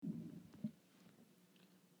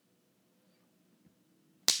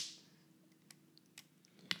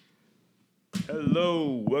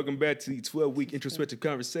Hello, welcome back to the 12-week introspective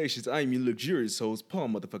conversations. I am your luxurious host, Paul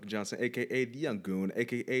motherfucking Johnson, aka the Young Goon,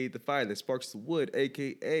 aka the fire that sparks the wood,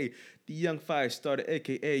 aka the Young Fire Starter,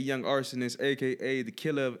 aka Young Arsonist, aka the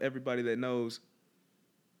killer of everybody that knows.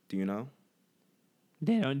 Do you know?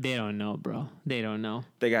 They don't know, bro. They don't know.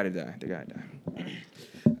 They gotta die.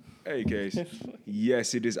 Hey, case.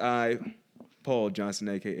 Yes, it is I, Paul Johnson,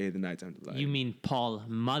 aka the Nighttime Delight. You mean Paul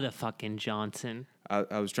motherfucking Johnson?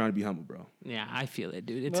 I was trying to be humble, bro. Yeah, I feel it,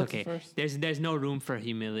 dude. It's That's okay. the first. There's no room for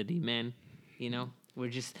humility, man. You know, we're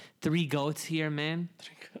just three goats here, man.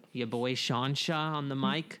 Your boy Sean Shaw on the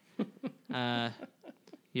mic.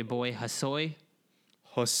 Your boy Hasoy.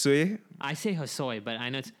 Jose. I say Hasoy, but I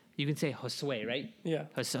know you can say Josue, right? Yeah.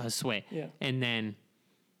 Josue. Yeah. And then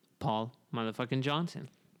Paul motherfucking Johnson.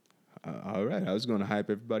 All right, I was going to hype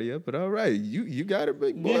everybody up, but all right, you got it,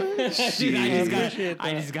 big boy. Dude, appreciate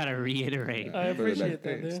I that. just gotta reiterate. I appreciate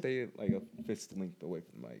Hey, that, dude. Stay like a fist length away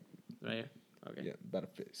from the mic. Right? Okay. Yeah, about a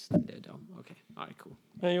fist. Okay. All right. Cool.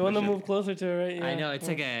 Hey, you want to move closer to it, right? Yeah. I know it's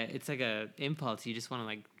like a impulse. You just want to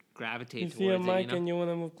like gravitate You towards see a it. mic You know? and you want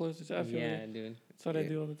to move closer to it. I feel Yeah, you. dude. That's what I Yeah.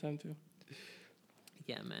 do all the time too.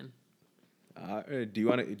 Yeah, man. Do you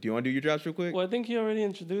want to do your drops real quick? Well, I think you already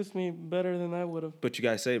introduced me better than I would have. But you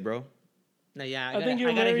guys say it, bro. No, yeah. I think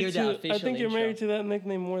you're married to. I think you're married to that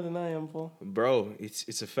nickname more than I am, Paul. Bro,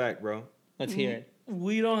 it's a fact, bro. Let's hear it.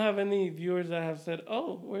 We don't have any viewers that have said,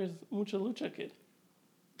 "Oh, where's Mucha Lucha Kid?"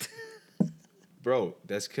 Bro,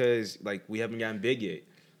 that's because like we haven't gotten big yet.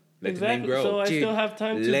 Let the name Exactly. grow. So I still have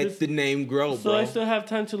time to. Let the name grow, So bro. I still have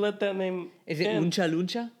time to let that name. Is it in. Uncha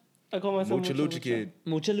Lucha? I call myself Mucha Lucha Kid.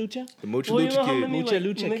 Mucha Lucha? The Mucha Well, you Lucha know how Kid. many Mucha like,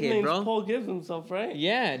 Lucha Kid, nicknames bro. Paul gives himself, right?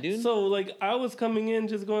 Yeah, dude. So like I was coming in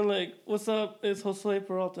just going like, "What's up?" It's Jose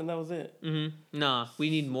Peralta, and that was it. Nah, we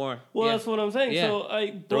need more. Well, yeah. that's what I'm saying. Yeah. So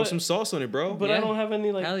I Throw but, some sauce on it, bro. but Yeah. I don't have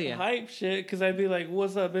any like Hell yeah. hype shit because I'd be like,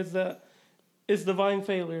 "What's up?" It's divine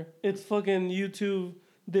failure. It's fucking YouTube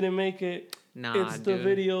didn't make it. Nah, It's the dude.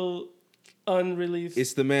 video unreleased.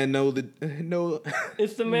 It's the man no the no.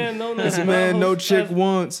 It's the man known It's as the man no chick as,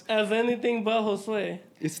 wants. as anything but Jose.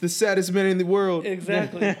 It's the saddest man in the world.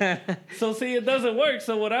 Exactly. So see, it doesn't work.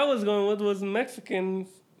 So what I was going with was Mexican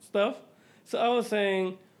stuff. So I was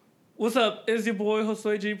saying, "What's up? It's your boy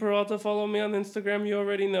Jose G Peralta. Follow me on Instagram. You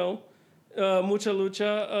already know. Mucha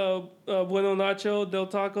Lucha, Bueno Nacho, Del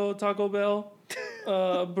Taco, Taco Bell,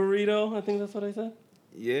 Burrito. I think that's what I said.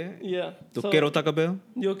 Yeah. Yeah. So, Quiero Taco Bell.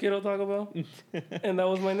 Yo quiero Taco Bell, and that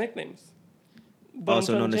was my nicknames. But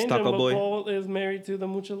Also I'm known as trying to change Taco them, Boy. But Paul is married to the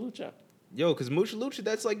Mucha Lucha. Yo, cause Mucha Lucha,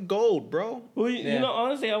 that's like gold, bro. Well, Yeah. you know,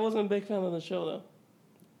 honestly, I wasn't a big fan of the show though.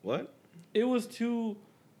 What? It was too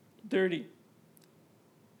dirty.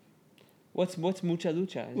 What's Mucha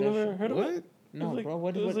Lucha? Is You that never sh- heard of What? it? No, It was like- bro.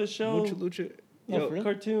 What? It was what? a show, Mucha Lucha. Oh, Yo, for real?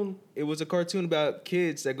 cartoon. it was a cartoon about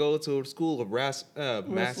kids that go to a school of mask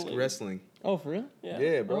Wrestling. wrestling. Oh, for real?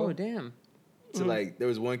 Yeah. bro. Oh, damn. So like, there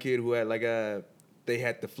was one kid who had like they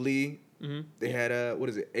had the flea. Mm-hmm. They had what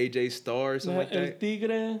is it, AJ Star or something like El that.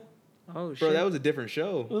 Tigre. Oh, shit. Bro, that was a different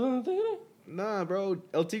show. Wasn't it Tigre? Nah, bro,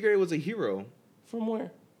 El Tigre was a hero. From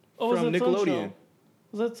where? Oh, From was that Son Nickelodeon. Show?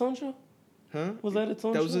 Was that Son Show? Huh? Was that its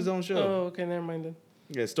own show? That was his own show. Oh, okay, never mind then.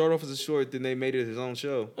 Yeah, it started off as a short, then they made it his own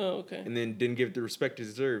show, Oh, okay. and then didn't give it the respect it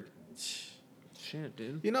deserved. Shit,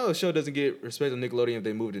 dude. You know, a show doesn't get respect on Nickelodeon if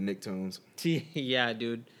they move to Nicktoons. Yeah,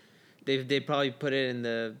 dude. They probably put it in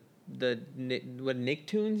the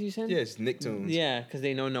Nicktoons you said? Yeah, it's Nicktoons. Yeah, because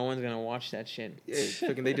they know no one's gonna watch that shit. Yeah,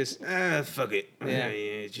 fucking they just fuck it.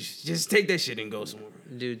 Yeah. Just take that shit and go somewhere.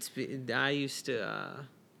 Dude, I used to,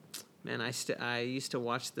 I used to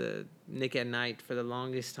watch the Nick at Night for the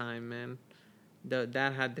longest time, man. That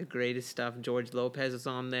had the greatest stuff. George Lopez was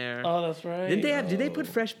on there. Oh, that's right. Did they put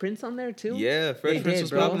Fresh Prince on there too? Yeah, Fresh They Prince did, was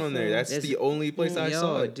bro. popping on there. That's It's- the only place I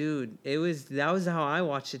saw it. Dude, that was how I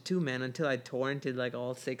watched it too, man. Until I torrented like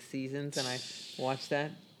all 6 seasons and I watched that.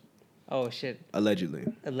 Oh shit! Allegedly,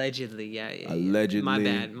 Allegedly, yeah. Allegedly.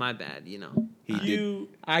 My bad. You know, he did.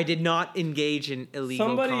 I did not engage in illegal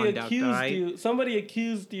Somebody conduct. accused all right? you. Somebody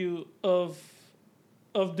accused you of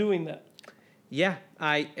doing that. Yeah,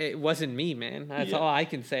 it wasn't me, man. That's Yeah. all I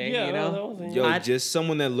can say. Yeah, you no, know, that wasn't Yo, you. just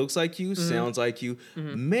someone that looks like you, Mm-hmm. sounds like you,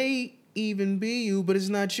 may even be you, but it's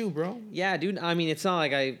not you, bro. yeah, dude. I mean, it's not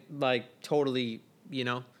like I totally,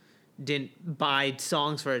 didn't buy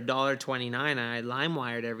songs for $1.29. I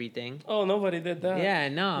LimeWired everything. Oh, nobody did that. Yeah,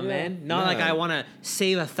 no, man. Not like Nah. I want to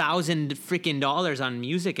save $1,000 freaking dollars on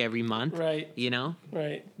music every month. Right. You know?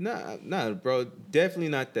 Right. Nah, bro. Definitely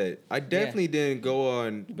not that. I definitely didn't go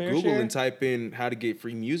on Bear Google share? and type in how to get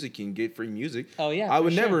free music and get free music. Oh, yeah, I for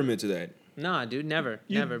would never sure. admit to that. Nah, dude, never,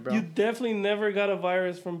 You bro. definitely never got a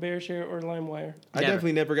virus from BearShare or LimeWire. I Never.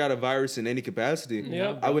 definitely never got a virus in any capacity.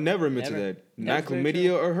 Yeah. I would never admit Never. to that. Not That's very chlamydia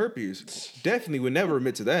true. or herpes. Definitely would never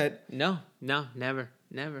admit to that. No, never.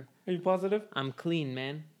 Are you positive? I'm clean,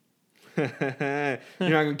 man. You're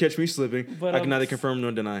not gonna catch me slipping. But, I can um, neither confirm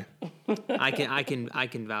nor deny. I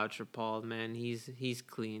can vouch for Paul, man. He's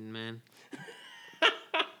clean, man.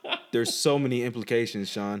 There's so many implications,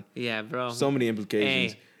 Sean. Yeah, bro. So many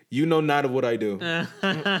implications. Hey. You know not of what I do. You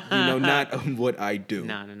know not of what I do.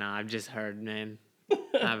 No. I've just heard, man.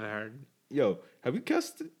 I've heard. Yo, have we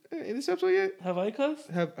cussed in this episode yet? Have I cussed?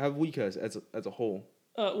 Have we cussed as a whole?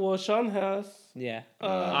 Well, Sean has. Yeah.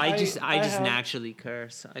 I I just have. naturally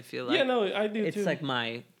curse. I feel like Yeah, no, I do it's too. like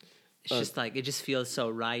my. It's just like it just feels so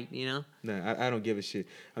right, you know. Nah, I don't give a shit.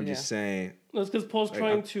 I'm just Yeah. saying. That's because Paul's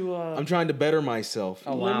trying to I'm trying to better myself.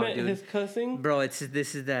 Oh wow, limit dude. his cussing Bro, this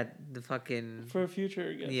is the fucking for a future,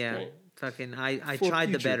 I guess. yeah, Right? fucking I For tried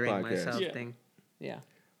the future bettering podcast. myself Yeah. thing. Yeah.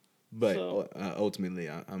 But So- ultimately,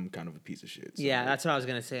 I'm kind of a piece of shit. so- Yeah, that's what I was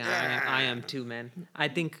gonna say. I am too, man. I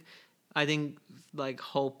think like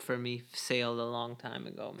hope for me sailed a long time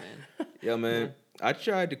ago, man. Yeah, man. I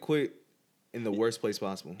tried to quit in the worst place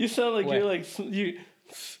possible. You sound like What? you're like you.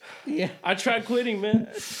 Yeah. I tried quitting, man.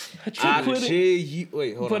 I tried quitting.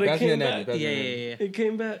 Wait, hold But on. it Pass me a came napkin, back. pass me Yeah, a yeah, napkin. yeah. It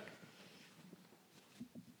came back.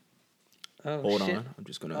 Oh Hold shit. on. I'm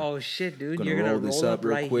just gonna. Oh shit, dude! Gonna You're gonna roll this roll up up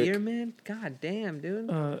real right quick. here, man. God damn, dude.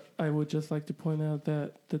 I would just like to point out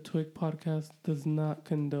that the Twig podcast does not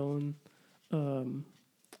condone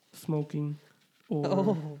smoking or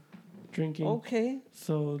Oh, drinking. okay.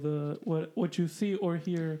 So the what you see or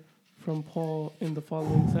hear from Paul in the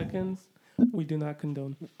following seconds, we do not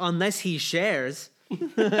condone. Unless he shares,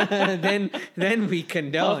 then we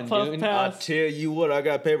condone, Puff, dude. pass. I tell you what, I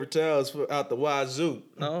got paper towels out the wazoo.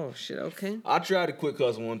 Oh shit. Okay. I tried to quit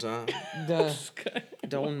cussing one time.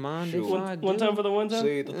 Don't mind Sure. if I do. One time for the one time.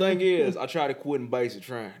 See, the thing is, I tried to quit in basic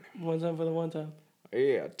training. One time for the one time.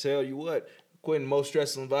 Yeah, I tell you what, quitting the most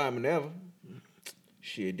stressful environment ever.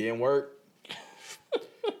 Shit didn't work.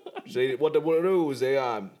 See, what they do is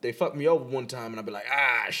they fucked me over one time, and I'd be like,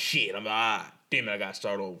 shit, damn it, I gotta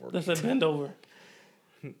start over. That's a bend over.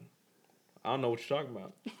 I don't know what you're talking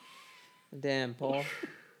about. Damn, Paul.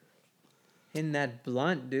 Hitting that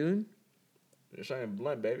blunt, dude. This ain't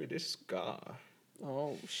blunt, baby. This is cigar.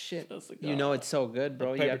 Oh shit. That's a You know it's so good,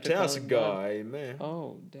 bro. You Paper have to towel call it cigar, blunt. amen.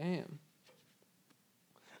 Oh damn.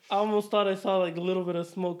 I almost thought I saw like a little bit of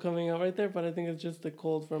smoke coming out right there, but I think it's just the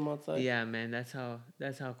cold from outside. Yeah, man. That's how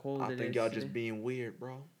cold I it think is y'all today. just being weird,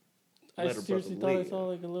 bro. I Let a seriously brother thought I live. saw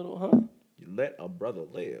like a little, huh? You let a brother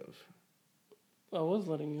live. I was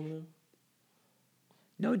letting you live.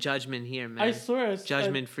 No judgment here, man. I swear.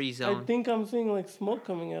 Judgment-free I zone. think I'm seeing like smoke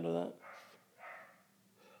coming out of that.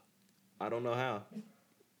 I don't know how.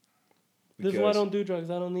 This is why I Because- don't do drugs.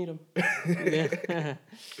 I don't need them. Yeah.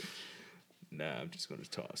 Nah, I'm just gonna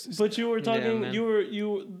toss this. But you were Yeah, talking. man.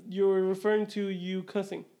 You were referring to you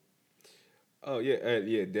cussing. Oh yeah,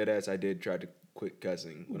 yeah, deadass. I did try to quit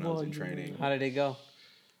cussing when I was Well, in you- training. How did it go?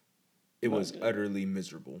 It was utterly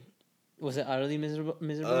miserable. Was it utterly miserable?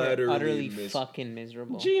 Utterly fucking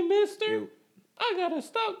miserable. Gee, Mister, It- I gotta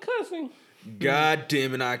stop cussing. God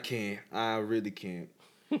damn it, I can't. I really can't.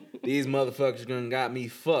 These motherfuckers done got me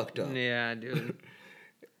fucked up. Yeah, dude.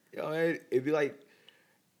 Yo, it'd be like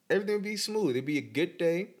everything would be smooth. It'd be a good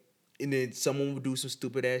day, and then someone would do some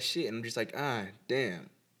stupid ass shit, and I'm just like, damn.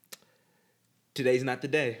 Today's not the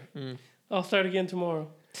day. I'll start again tomorrow.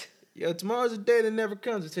 Yo, tomorrow's a day that never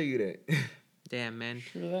comes. I tell you that. Damn, man.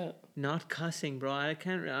 Sure that. Not cussing, bro.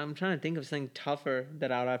 I'm trying to think of something tougher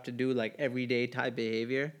that I would have to do, like everyday type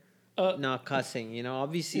behavior. Not cussing, you know.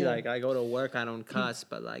 Obviously, Yeah. like I go to work, I don't cuss,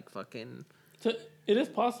 but like fucking, So it is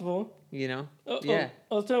possible. you know. Oh, Yeah.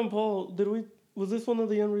 I was telling Paul, was this one of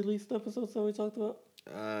the unreleased episodes that we talked about?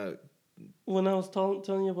 When I was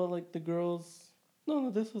telling you about like the girls. No,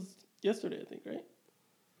 this was yesterday, I think, right?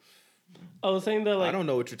 I was saying that like I don't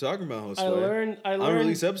know what you're talking about, Jose. I learned.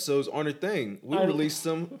 Unreleased episodes aren't a thing. We I- release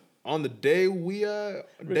them on the day we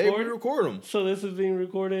record them. So this is being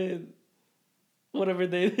recorded. Whatever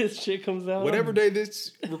day this shit comes out. Whatever day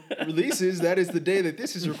this releases, that is the day that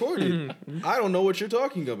this is recorded. I don't know what you're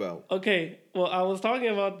talking about. Okay, well, I was talking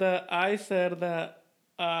about that. I said that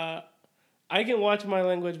I can watch my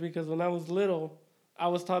language because when I was little, I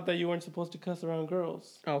was taught that you weren't supposed to cuss around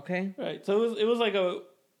girls. Okay. Right. So it was like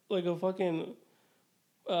a fucking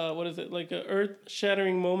what is it? Like a earth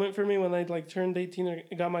shattering moment for me when I like turned 18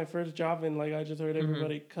 and got my first job and like I just heard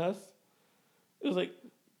everybody cuss. It was like,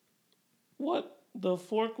 what the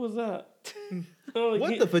fork was that?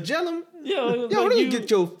 What the flagellum? Yo, Yo, don't you get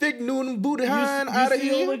your fig noon booty hind out of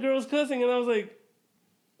see all the here. girls cussing, and I was like,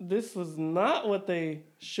 this was not what they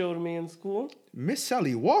showed me in school. Miss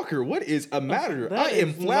Sally Walker, what is a matter? That I am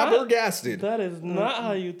is flabbergasted. That is not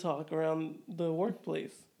how you talk around the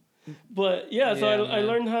workplace. But yeah, so Yeah, I man.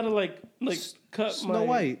 learned how to like cut Snow my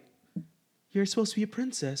White, you're supposed to be a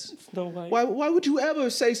princess. Snow White. Why would you ever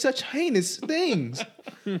say such heinous things?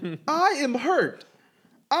 I am hurt.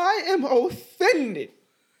 I am offended.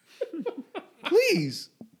 Please.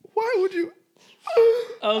 Why would you?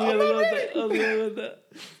 I was I'm gonna not go with ready. that. I was gonna go with that.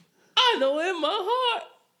 I know in my heart,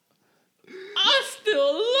 I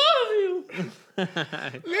still love you.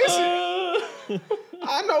 Listen,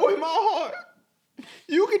 I know in my heart,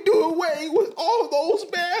 you can do away with all those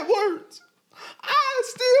bad words. I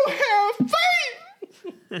still have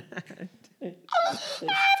faith.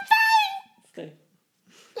 Stay.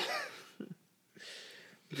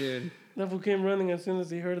 Dude. That fool came running as soon as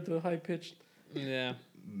he heard the high pitched. Yeah.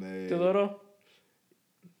 Man, Teodoro.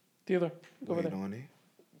 Go over wait there. on it.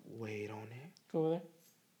 Wait on it. Go over there.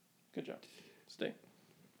 Good job. Stay.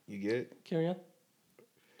 You get it? Carry on.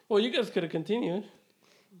 Well, you guys could have continued.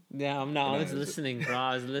 Yeah, I was is it? listening, bro.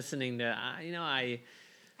 I was listening to,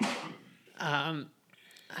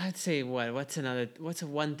 I'd say what's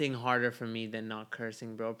one thing harder for me than not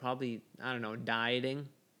cursing, bro? Probably, I don't know, dieting.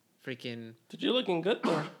 Freaking, Dude, you're looking good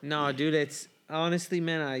though. no, dude, it's, honestly,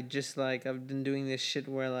 man, I've been doing this shit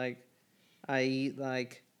where, I eat,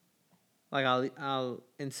 I'll,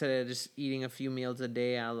 instead of just eating a few meals a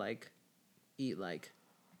day, I'll, eat,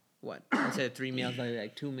 instead of 3 meals, I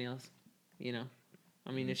eat, 2 meals, you know?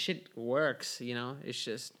 I mean, the shit works, you know? It's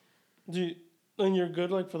just... And you're good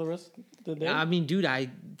for the rest of the day? I mean, dude,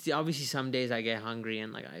 obviously some days I get hungry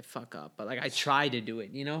and, I fuck up. But, I try to do it,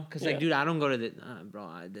 you know? Because, Yeah. dude, I don't go to the...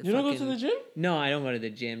 You don't go to the gym? No, I don't go to the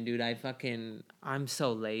gym, dude. I'm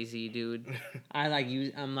so lazy, dude.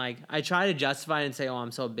 I try to justify it and say, oh,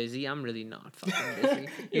 I'm so busy. I'm really not fucking busy. You're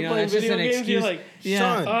You know, playing that's just video an games, excuse. you're like, Yeah,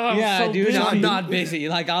 Sean, I'm yeah, so dude, busy. I'm not busy.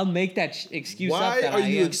 I'll make that excuse up Why that are I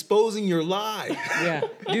you am. exposing your lie? Yeah,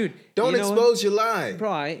 dude. Don't you know what? expose your lie.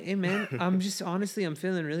 Bro, hey, man, I'm just, honestly, I'm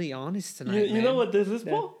feeling really honest tonight, You man. know what this is,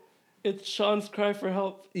 Paul? It's Sean's cry for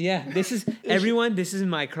help. Yeah, this is, everyone, this is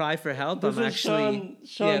my cry for help. This I'm is actually...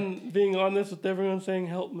 Sean being honest with everyone saying,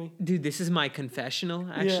 help me. Dude, this is my confessional,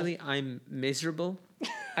 actually. I'm miserable.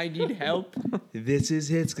 I need help. This is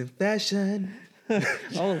his confession.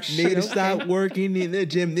 Oh, Need shit. to stop working in the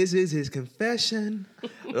gym. This is his confession.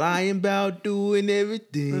 Lying about doing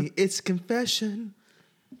everything. It's confession.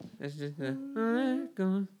 It's just alright, go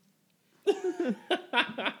on.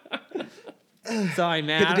 Sorry,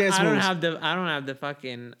 man. Hit the dance I don't moves.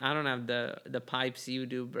 have the pipes you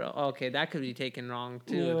do, bro. Okay, that could be taken wrong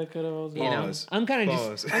too. Yeah, that could have. You know, Pause. I'm kind of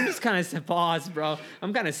Pause. I'm just kind of pause, bro.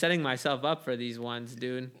 I'm kind of setting myself up for these ones,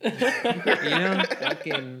 dude. You know,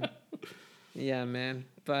 fucking, yeah, man.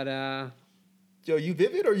 But Yo, you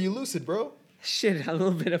vivid or you lucid, bro? shit, a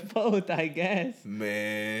little bit of both, I guess.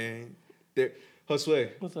 Man. There,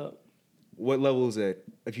 Josue, What's up? what level is that?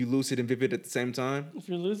 If you lucid and vivid at the same time? If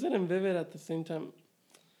you're lucid and vivid at the same time,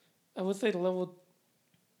 I would say level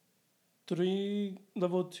 2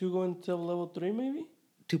 going to level 3 maybe?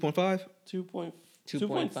 2.5? 2.5,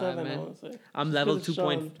 2.5, I man. would say. I'm level Just 'cause 2.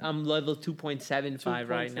 Sean- I'm level 2.75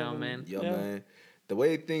 right now, 2.7. man. Yo, Yeah. man. The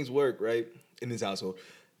way things work, right, in this household,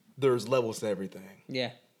 there's levels to everything.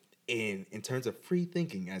 Yeah. And in terms of free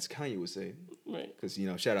thinking, as Kanye would say, Right, because,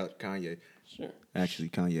 shout out Kanye. sure. Actually,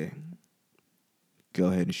 Kanye, go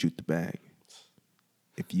ahead and shoot the bag.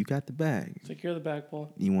 If you got the bag, Secure the back,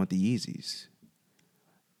 Paul. you want the Yeezys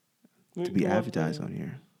to be advertised on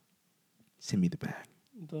here, send me the bag.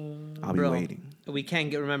 I'll be Bro. waiting. We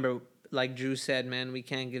can't remember, like Drew said, man, we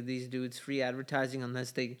can't give these dudes free advertising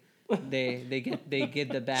unless they get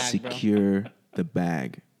the bag, bro. Secure the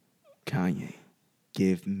bag. Kanye,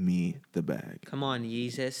 give me the bag. Come on,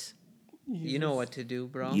 Yeezus. You know what to do,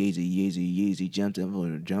 bro. Yeezy, jumped up for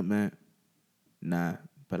the jump man. Nah,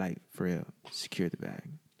 but for real, secure the bag.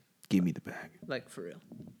 Give me the bag. Like, for real.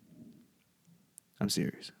 I'm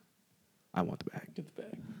serious. I want the bag. Get the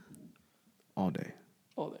bag. All day.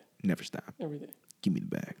 All day. Never stop. Every day. Give me the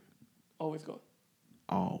bag. Always going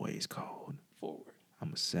Always cold. forward.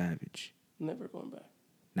 I'm a savage. Never going back.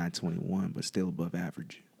 Not 21, but still above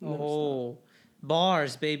average. Never Oh,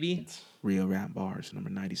 bars, baby. Real rap bars, number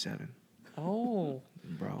 97. Oh.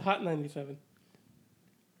 Bro. Hot 97.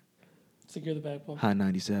 Secure the bag, Paul. Hot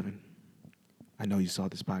 97. I know you saw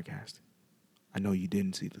this podcast. I know you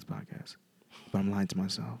didn't see this podcast. But I'm lying to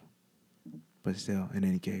myself. But still, in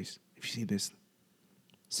any case, if you see this,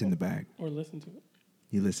 send the bag. Or listen to it.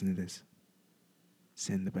 You listen to this.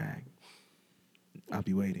 Send the bag. I'll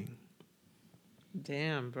be waiting.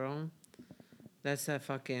 Damn, bro. That's that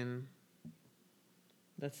fucking.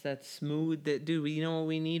 That's that smooth. That dude. You know what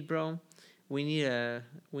we need, bro? We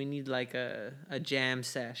need like a jam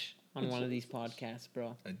sesh on one of these podcasts,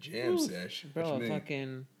 bro. A jam sesh, Bro, a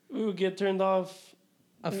fucking We would get turned off.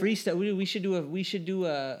 a freestyle. We should do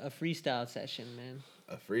a freestyle session, man.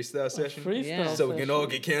 A freestyle session. Freestyle Yeah. So we can all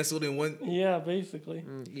session. get canceled in one. Yeah, basically.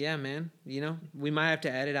 Yeah, man. You know, we might have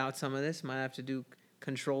to edit out some of this. Might have to do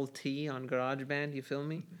Control T on GarageBand. You feel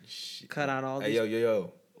me? Shit. Cut out all Hey, these.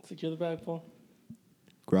 yo. Secure the bag, Paul.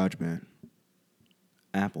 GarageBand.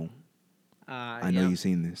 Apple. I know yeah. you've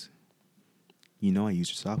seen this. You know I use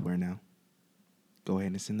your software now. Go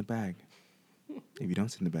ahead and send the bag. If you don't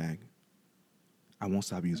send the bag, I won't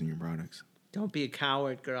stop using your products. Don't be a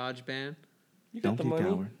coward, GarageBand. You got Don't the be a money.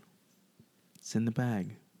 coward. Send the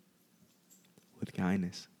bag. With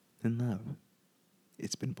kindness and love.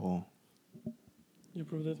 It's been Paul. You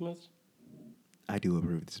approve this message? I do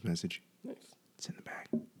approve this message. Nice. Send the bag.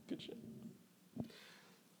 Good shit.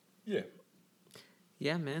 Yeah.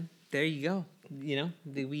 Yeah, man. There you go. You know,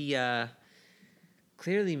 we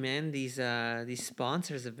clearly, man, these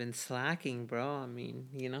sponsors have been slacking, bro. I mean,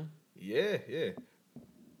 you know. Yeah.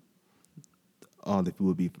 All the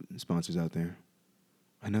would-be sponsors out there,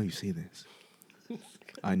 I know you see this.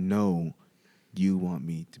 I know you want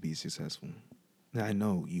me to be successful. I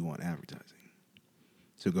know you want advertising.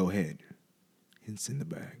 So go ahead and send the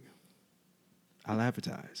bag. I'll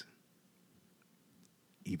advertise.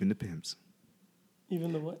 Even to pimps.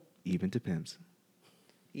 Even the what? Even to pimps.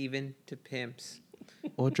 Even to pimps.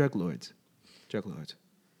 Or drug lords. Drug lords.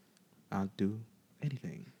 I'll do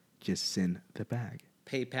anything. Just send the bag.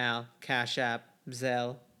 PayPal, Cash App,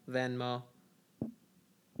 Zelle, Venmo,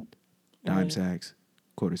 Dime sacks.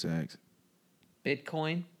 Quarter sacks.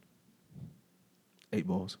 Bitcoin, 8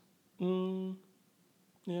 balls.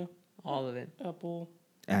 Yeah. all of it. Apple.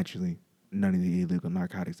 Actually, none of the illegal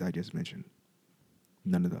narcotics I just mentioned.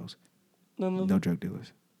 None of those. None of No them. drug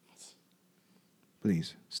dealers.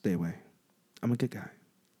 Please, stay away. I'm a good guy.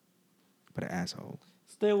 But an asshole.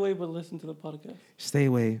 Stay away, but listen to the podcast. Stay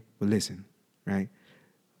away, but listen, right?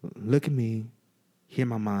 Look at me, hear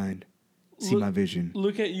my mind, see my vision.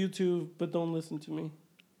 Look at YouTube, but don't listen to me.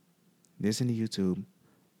 Listen to YouTube,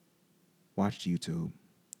 watch YouTube,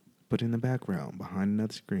 put it in the background behind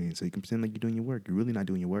another screen so you can pretend like you're doing your work. You're really not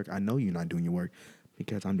doing your work. I know you're not doing your work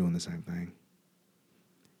because I'm doing the same thing.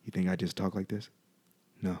 You think I just talk like this?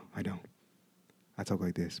 No, I don't. I talk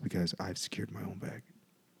like this because I've secured my own bag.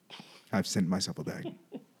 I've sent myself a bag.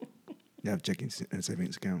 I have checking and a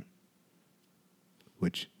savings account,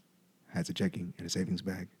 which has a checking and a savings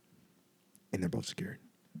bag, and they're both secured.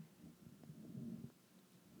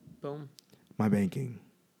 Boom. My banking,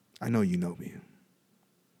 I know you know me.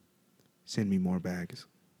 Send me more bags.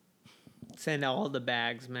 Send all the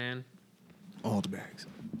bags, man. All the bags.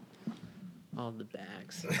 All the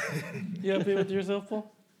bags. You happy with yourself,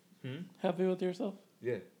 Paul? Happy with yourself?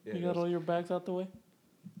 Yeah. You got all your bags out the way?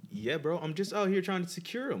 Yeah, bro. I'm just out here trying to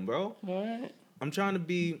secure them, bro. All right. I'm trying to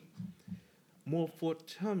be more for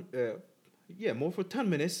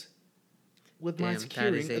minutes with my Damn, that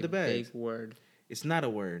securing is a of the bags. big word. It's not a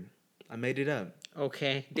word. I made it up.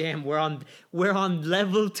 Okay, damn, we're on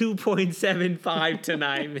level 2.75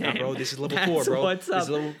 tonight, man. Nah, bro, this is level That's 4, bro. What's up? This is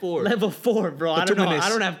level 4. Level 4, bro. For I 2 don't know. minutes. I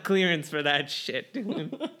don't have clearance for that shit,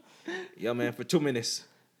 dude. Yeah, man, for 2 minutes.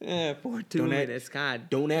 Yeah, for 2 minutes. God,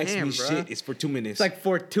 Don't ask damn, me bro. shit. It's for 2 minutes. It's like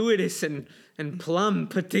fortuitous and plum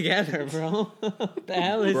put together, bro. What the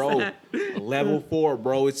hell is bro, that? level 4,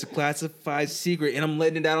 bro. It's a classified secret, and I'm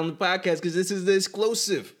letting it out on the podcast because this is the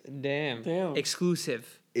exclusive. Damn. Damn.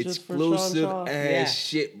 Exclusive. Just for Sean Exclusive Shaw. ass Yeah.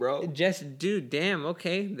 shit, bro. Just, dude, damn,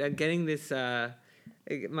 okay. Getting this,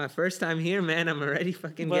 my first time here, man. I'm already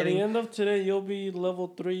fucking By getting. the end of today, you'll be level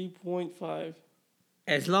 3.5.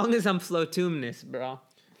 As long as I'm flotumnus, bro.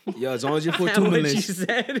 Yo, as long as you're Is that what you fortuminous.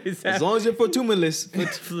 said? Is that As long as you're fortuminous.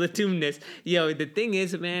 flotumnus? Yo, the thing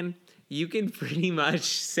is, man, you can pretty much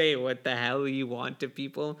say what the hell you want to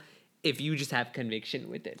people if you just have conviction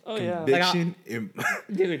with it. Oh, yeah. Conviction and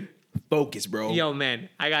Dude, focus, bro. yo, man,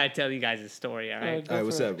 I gotta tell you guys a story, all right? All right,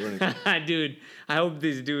 what's up? Run Dude, I hope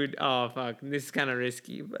this dude. Oh fuck, this is kind of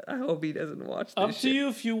risky, but I hope he doesn't watch this. Up to shit. you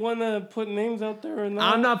if you want to put names out there or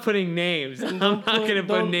not. I'm not putting names. I'm not gonna put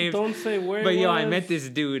don't- names. don't say where But it yo, I was. met this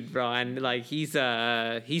dude, bro, and like he's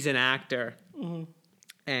an actor,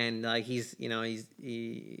 and like he's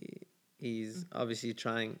obviously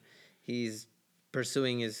trying, he's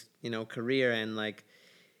pursuing his career, and like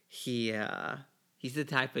he's the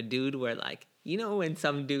type of dude where like when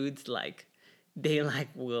some dudes like they like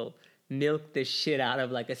will milk the shit out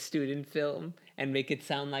of like a student film and make it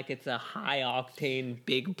sound like it's a high octane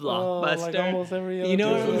big blockbuster. like almost every other you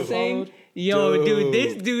know what person I'm saying? followed. Yo, dude,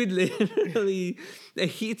 this Dude. dude literally,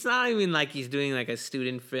 it's not even like he's doing like a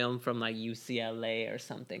student film from like UCLA or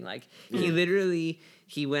something. Like he literally,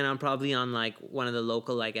 he went on probably on like one of the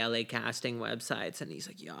local like LA casting websites and he's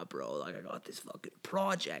like, yeah, bro, like I got this fucking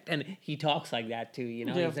project. And he talks like that too, you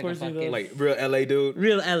know? Yeah, he's of like a course he fucking does. Like real LA dude.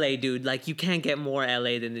 real LA dude. Like you can't get more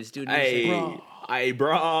LA than this dude. He's Hey, like,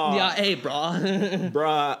 bro. yeah, hey, bro. Bro,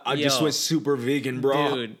 I just Yo. went super vegan,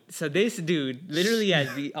 bro. Dude, so this dude literally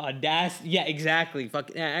has the audacity. Yeah, exactly.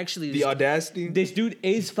 Fucking actually, The this, audacity. this dude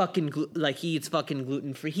is fucking like he eats fucking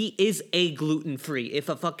gluten free. He is a gluten free. If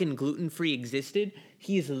a fucking gluten free existed,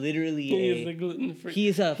 he is literally He a is the gluten free. he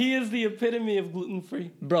is a- He is the epitome of gluten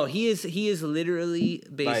free. bro. He is literally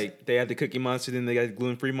based. Like they had the Cookie Monster, then they got the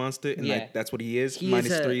gluten free monster, and Yeah. like that's what he is. He is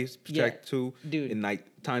Minus a- 3, subtract yeah, 2, dude. and like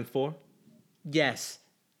times 4, yes.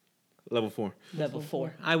 level 4. Level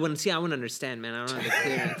 4. I wouldn't understand, man. I don't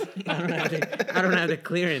have the clearance. I don't have the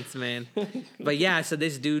clearance, man. But yeah, so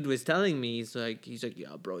this dude was telling me, he's like,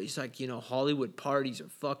 yeah, bro. He's like, you know, Hollywood parties are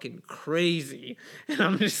fucking crazy, and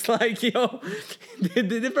I'm just like, yo.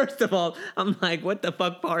 First of all, I'm like, what the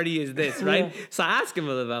fuck party is this, right? Yeah. So I asked him a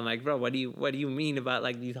little bit. I'm like, bro, what do you mean about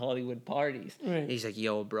like these Hollywood parties? Right. He's like,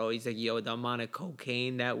 yo, bro. He's like, yo, the amount of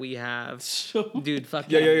cocaine that we have, So, dude.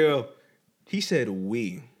 Fuck Yo. He said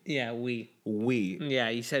we. Yeah, we. We. Yeah,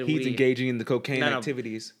 he said He's we. engaging in the cocaine No.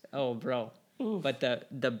 activities. Oh, bro. Oof. But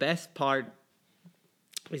the best part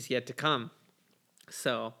is yet to come.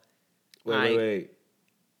 So, Wait.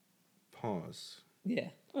 Pause. yeah.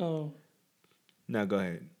 oh, Now go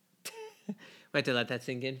ahead. Wait to let that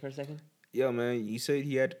sink in for a second. Yo, man, you said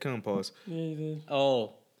he had to come. Pause. yeah, he did.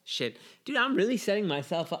 Oh, shit. Dude, I'm really setting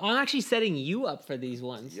myself up. I'm actually setting you up for these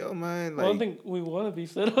ones. Yo, man, I don't like, think we want to be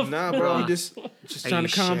set up. nah, bro, Nah. we just Are trying you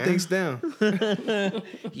to calm sure? things down.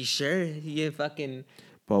 You sure? You fucking...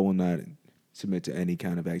 Paul will not submit to any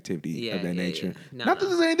kind of activity Yeah, of that yeah, nature. yeah. No, Not that no.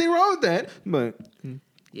 there's anything wrong with that, but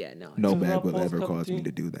Yeah, no. no It's bag not will Paul's ever cup of cause me tea.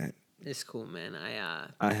 to do that. It's cool, man.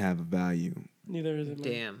 I have a value, Neither is it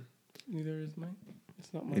mine. Damn. Neither is mine.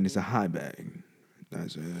 It's not mine. and it's a high bag.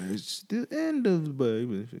 That's it's the end of the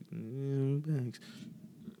bag.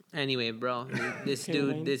 Anyway, bro, this Okay,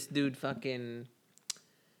 Wayne. dude fucking...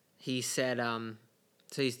 He said,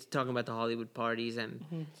 so he's talking about the Hollywood parties and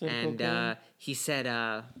Said and cocaine. he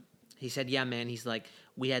said, yeah, man. He's like,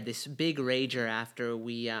 we had this big rager after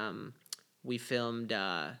we filmed.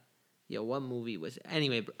 What movie was it?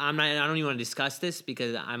 Anyway, I don't even want to discuss this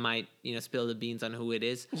because I might, spill the beans on who it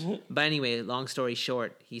is. But anyway, long story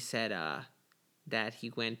short, he said that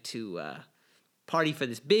he went to party for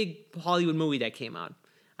this big Hollywood movie that came out.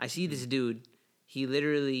 I see this dude. He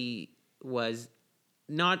literally was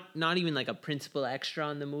not even like a principal extra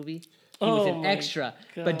on the movie. He was Oh an my extra.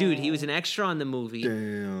 But dude, he was God. an extra on the movie.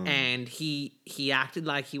 Damn. And he acted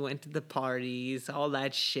like he went to the parties, all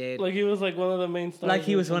that shit. Like he was like one of the main stars. Like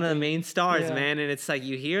he or was one of the something. main stars, Yeah. man. And it's like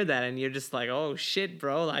you hear that and you're just like, oh shit,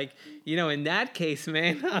 bro. Like, in that case,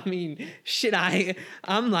 man, I mean, shit,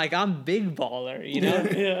 I'm big baller,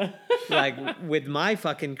 Yeah. like with my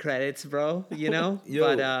fucking credits, bro, Yo.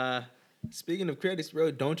 But Speaking of credits,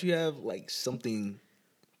 bro, don't you have like something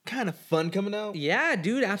kind of fun coming out? yeah,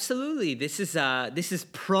 dude, absolutely. This is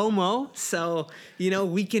promo, so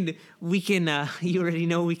we can you already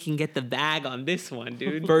know we can get the bag on this one,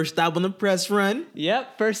 dude. First stop on the press run.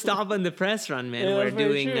 Yep, first stop on the press run, man. Yeah, We're that's very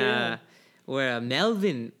doing true, yeah. we're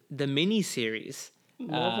Melvin the mini series.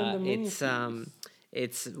 Melvin the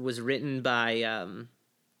It's was written by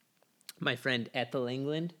my friend Ethel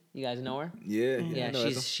England. You guys know her? Yeah, Yeah, I know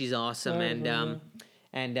she's awesome, I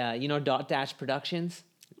and know, Dot Dash Productions.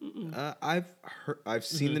 I've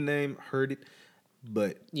seen the name, heard it,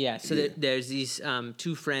 but Yeah, so Yeah. there's these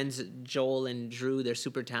two friends, Joel and Drew. They're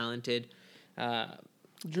super talented.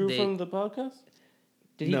 Drew They- from the podcast.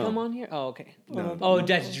 Did he No. come on here? Oh, okay. No. Oh,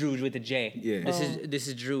 that's Drew with the J. Yeah. This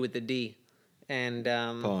is Drew with the D. And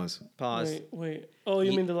pause. pause. Wait. Oh,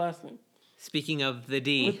 you Ye- mean the last name? Speaking of the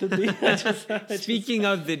D. With the D. Speaking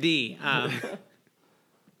of the D.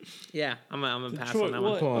 Yeah, I'm gonna pass on Detroit, that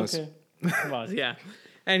one. what? Pause. Okay. Was, yeah.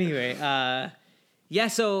 Anyway, yeah.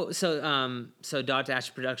 So Dot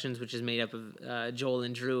Dash Productions, which is made up of Joel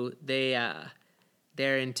and Drew,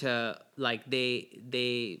 they're into like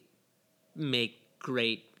they make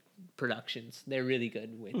great productions. They're really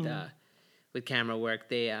good with camera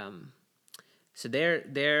work. So they're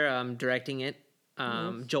directing it.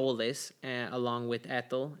 Nice. Joel is along with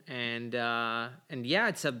Ethel, and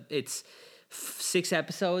yeah, it's 6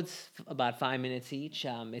 episodes, about 5 minutes each.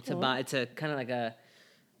 It's a kind of like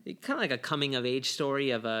kind of like a coming of age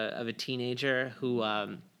story of a teenager who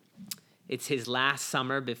it's his last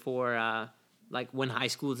summer before like when high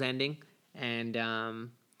school's ending, and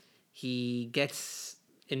he gets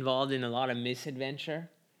involved in a lot of misadventure,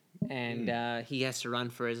 and he has to run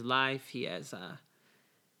for his life. He has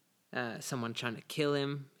someone trying to kill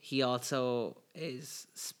him. He also is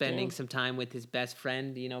spending Damn. some time with his best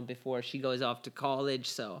friend, before she goes off to college.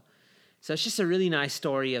 So it's just a really nice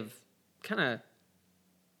story of kind of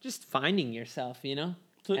just finding yourself, So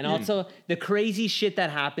and you- also the crazy shit that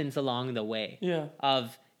happens along the way. Yeah.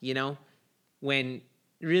 Of, when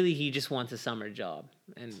really he just wants a summer job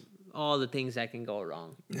and all the things that can go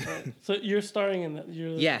wrong. So you're starring in that.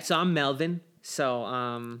 Yeah, so I'm Melvin. So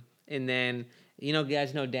and then you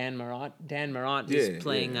guys know Dan Marat. Dan Marat Yeah, is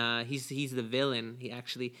playing. yeah. He's the villain.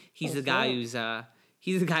 He's Oh, the guy snap.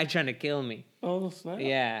 he's the guy trying to kill me. Oh snap.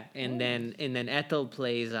 Yeah, and then Ethel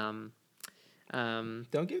plays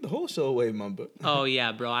Don't give the whole show away, Mamba. Oh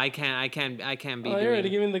yeah, bro. I can't be Oh, doing. you're already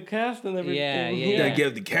giving the cast and everything. Yeah, You yeah. gotta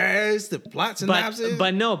give the cast, the plot synopsis.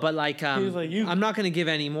 But no, but like, was like, you- I'm not gonna give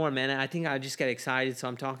any more, man. I think I just get excited, so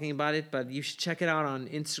I'm talking about it. But you should check it out on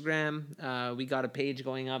Instagram. We got a page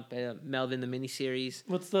going up, Melvin the miniseries.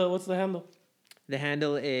 What's the handle? The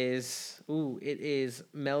handle is it is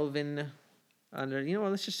Melvin under. You know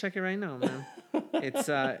what? Let's just check it right now, man.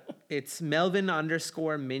 It's Melvin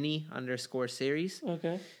 _mini_series.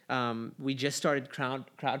 Okay. We just started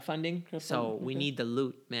crowdfunding, so we okay. need the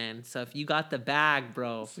loot, man. So if you got the bag,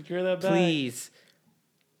 bro, Secure that bag. please.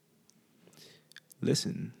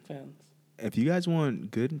 Listen, Fans. if you guys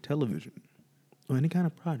want good television or any kind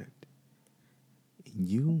of product, and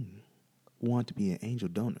you want to be an angel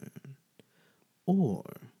donor, or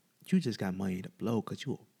you just got money to blow because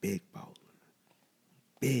you a big baller.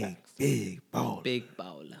 Big baller. Big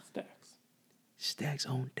baller. Stacks. Stacks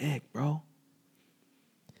on deck, bro.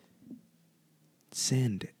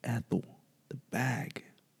 Send Ethel the bag.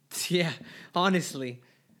 Yeah, honestly.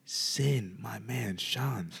 Send my man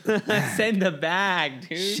Sean the bag. Send the bag,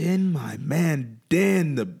 dude. Send my man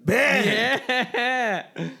Dan the bag. Yeah.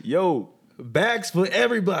 Yo, bags for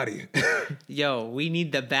everybody. Yo, we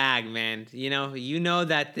need the bag, man. You know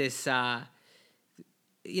that this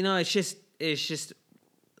it's just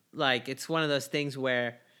like it's one of those things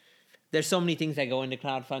where there's so many things that go into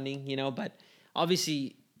crowdfunding, but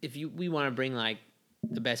obviously we want to bring like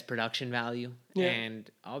the best production value. Yeah. And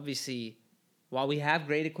obviously while we have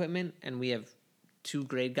great equipment and we have two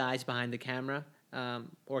great guys behind the camera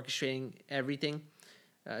orchestrating everything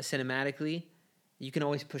cinematically, you can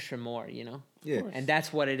always push for more, Yeah. and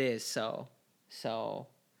that's what it is. So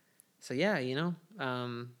yeah,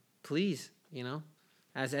 please,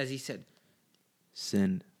 as he said,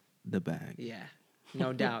 Send the bag. yeah,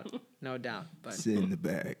 no doubt, no doubt. Send the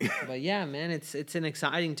bag. But yeah, man, it's an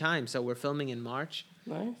exciting time. So we're filming in March,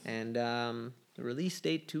 Nice. and the release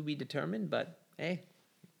date to be determined. But hey,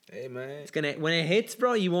 Hey man. it's gonna when it hits,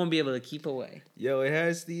 bro, you won't be able to keep away. Yo, it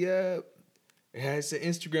has the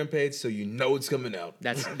Instagram page, so you know it's coming out.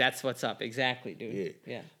 That's what's up. Exactly, dude.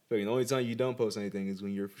 Yeah. But the only time you don't post anything is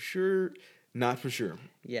when you're for sure not for sure.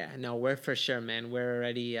 Yeah, no, we're for sure, man. We're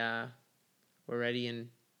already in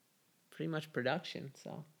pretty much production.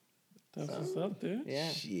 So That's what's up, dude. yeah,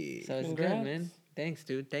 Shit. so it's Congrats. good, man. Thanks,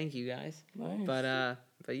 dude. Thank you, guys. Nice.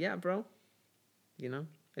 But yeah, bro.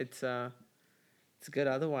 It's good.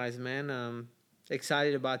 Otherwise, man.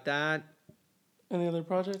 Excited about that. Any other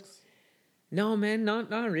projects? No, man, not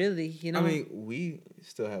really. I mean, we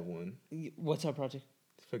still have one. What's our project?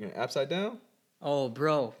 Fucking Upside Down? Oh,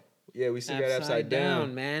 bro, Yeah, we still got Upside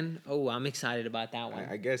Down. man. Oh, I'm excited about that one.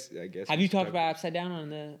 I guess. Have you talked about Upside Down on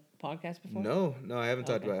the podcast before? No, I haven't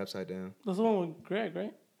talked Okay. about Upside Down. That's the one with Greg,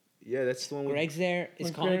 right? Yeah, that's the one with Greg's there. Is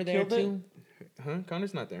When Connor Greg there killed it? too? Huh?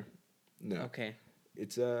 Connor's not there. No. Okay.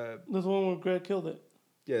 It's That's the one where Greg killed it.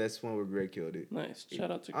 yeah, that's the one where Greg killed it. Nice.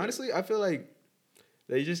 Shout out to Greg. Honestly, I feel like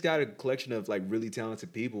they just got a collection of like really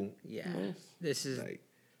talented people. Yeah. Nice. This is Like,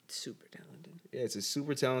 super talented. yeah, it's a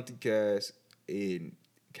super talented cast in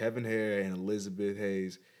Kevin Hare and Elizabeth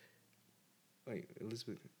Hayes. Wait,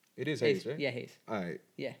 Elizabeth. It is Hayes, right? Yeah, Hayes. All right.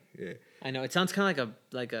 Yeah. Yeah. I know. It sounds kind of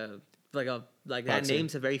like that Boxer.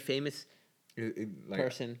 name's a very famous Like,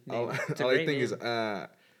 person. All, name. It's a all I great think is name.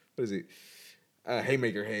 what is it?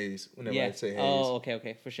 Haymaker Hayes. Whenever I say Hayes. Oh,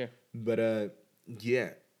 okay, for sure. But yeah,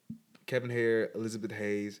 Kevin Hare, Elizabeth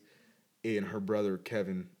Hayes, and her brother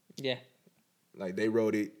Kevin. Yeah, Like they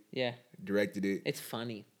wrote it, yeah. directed it. It's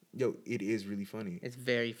funny. Yo, it is really funny. It's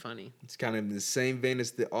very funny. It's kind of in the same vein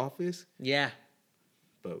as The Office, Yeah,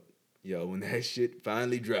 but Yo, when that shit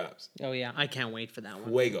finally drops, Oh yeah, I can't wait for that one.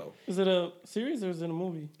 fuego. Is it a series or is it a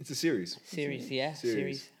movie? It's a series. Series, yeah,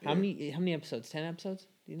 series. How yeah. many episodes? 10 episodes?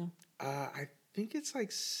 Do you know? I think it's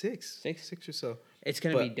like six. Six? 6 or so. It's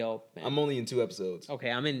gonna But be dope, man. I'm only in 2 episodes. Okay,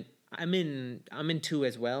 I'm in 2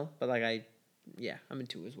 as well, but like I'm in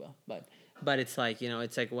 2 as well. But it's like, you know,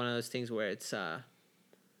 it's like one of those things where it's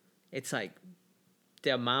like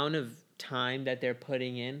the amount of time that they're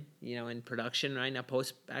putting in, you know, in production right now,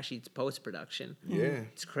 it's post production. Yeah.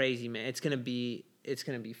 It's crazy, man. It's gonna be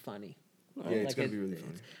funny. Yeah, it's Like, gonna be really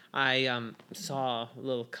funny. I saw a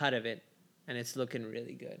little cut of it, and it's looking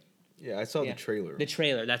really good. Yeah, I saw Yeah. the trailer. The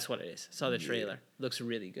trailer, that's what it is. Saw the Yeah. trailer. Looks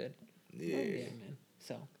really good. yeah. Yeah, man.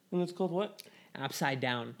 So And it's called what? Upside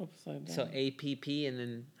Down. Upside Down. So APP and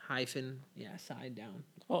then hyphen, yeah, side down.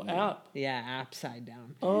 Oh, app. Yeah, upside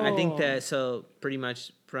down. Oh. I think that, so pretty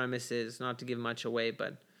much premise is, not to give much away,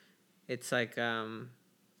 but it's like kind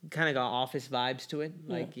of got office vibes to it,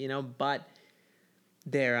 like, you know, but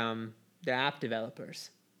they're app developers.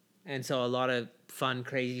 And so a lot of fun,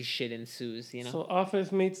 crazy shit ensues, you know. So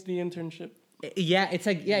Office meets the internship. Yeah, it's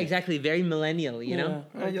like, yeah, exactly, very millennial, you know.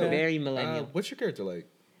 Yeah, okay. Very millennial. What's your character like?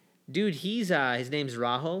 Dude, he's his name's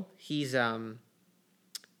Rahul. He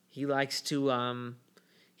likes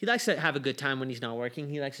to have a good time when he's not working.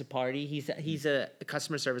 He likes to party. He's a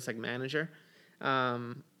customer service like manager.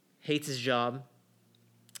 Hates his job.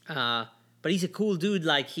 But he's a cool dude.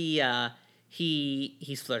 Like he's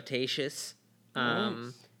flirtatious.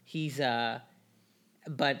 Nice.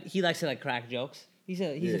 But he likes to like crack jokes. He's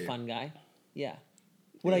a Yeah. fun guy. Yeah.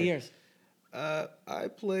 What are Yeah. yours? I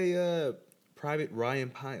play Private Ryan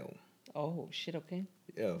Pyle. Oh shit. Okay.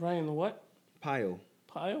 Yeah, Ryan, what? Pyle.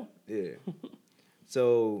 Pile? Yeah.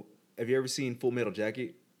 So, have you ever seen Full Metal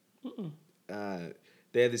Jacket?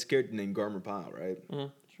 They have this character named Garmer Pyle, right?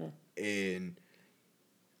 Sure. And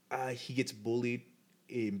he gets bullied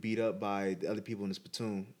and beat up by the other people in his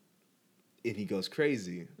platoon, and he goes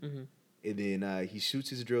crazy. Mm-hmm. And then he shoots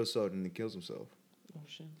his drill sergeant and then kills himself. Oh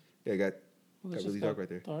shit. Yeah, got Well, it's really just dark right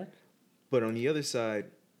there. Dark. But on the other side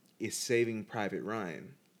is Saving Private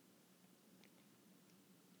Ryan.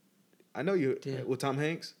 I know you Yeah. with Tom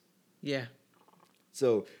Hanks. Yeah.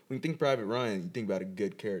 So when you think Private Ryan, you think about a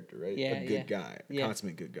good character, right? Yeah, A good guy, a Yeah.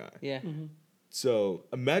 consummate good guy. Yeah. Mm-hmm. So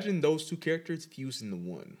imagine those two characters fused into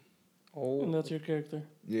one. Oh. And that's your character.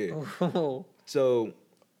 Yeah. Oh. So,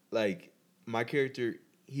 like, my character,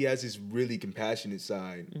 he has this really compassionate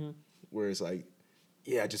side Mhm. where it's like,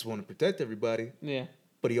 yeah, I just want to protect everybody. Yeah.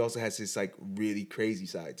 But he also has this, like, really crazy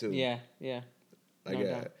side, too. Yeah. Yeah. Like, No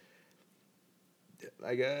doubt.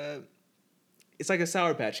 it's like a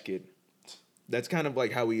Sour Patch Kid. That's kind of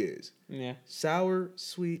like how he is. Yeah. Sour,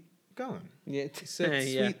 sweet, gone. Yeah. Except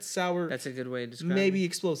Yeah. sweet, sour, That's a good way to describe maybe it.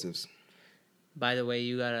 explosives. By the way,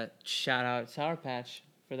 you gotta shout out Sour Patch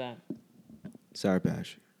for that. Sour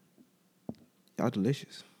Patch. Y'all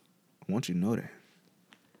delicious. I want you to know that.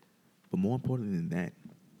 But more important than that,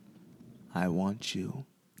 I want you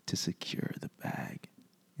to secure the bag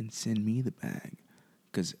and send me the bag.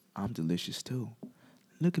 Because I'm delicious too.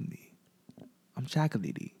 Look at me. I'm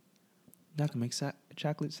chocolatey. Y'all can make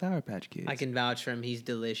chocolate Sour Patch Kids. I can vouch for him. He's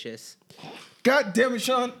delicious. God damn it,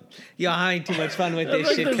 Sean. Yo, I'm having too much fun with That's this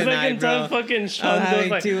like shit the tonight, second bro. time fucking Sean goes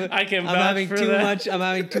like, I can vouch for that. I'm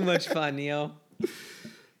having too much fun, yo.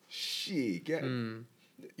 Shit. God.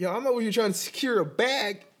 Yo, I'm over here trying to secure a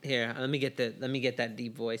bag. Here, let me get that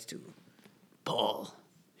deep voice too. Paul,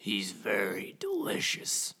 he's very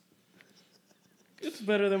delicious. It's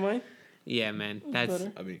better than mine. Yeah, man. That's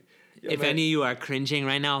better. I mean, yo, if man, any of you are cringing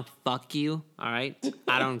right now, fuck you. All right,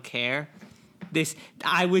 I don't care.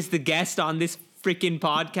 I was the guest on this freaking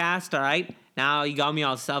podcast. All right, now you got me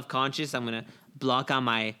all self-conscious. I'm gonna block on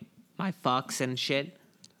my fucks and shit.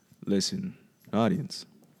 Listen, audience,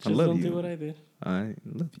 Just I love don't you. do what I did. I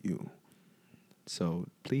love you. So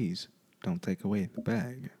please don't take away the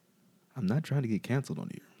bag. I'm not trying to get canceled on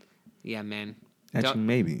here. Yeah, man. Actually, Don't-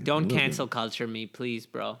 maybe. Don't a little cancel bit. culture me, please,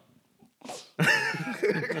 bro.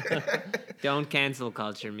 Don't cancel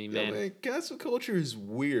culture me, Yo, man. man, cancel culture is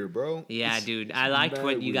weird, bro. Yeah, It's- dude. it's I liked mad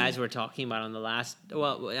what you guys weird. were talking about on the last.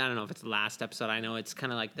 Well, I don't know if it's the last episode. I know it's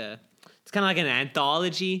kind of like it's kind of like an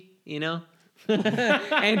anthology, you know,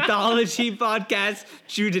 anthology podcast.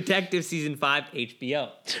 True Detective season 5, HBO.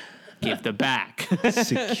 Give the back.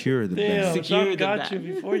 Secure the Damn, bag. Secure Sean the got back. you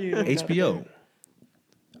before you even got HBO. there.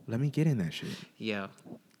 Let me get in that shit. Yo,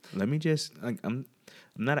 Let me just. I'm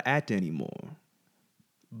not an actor anymore,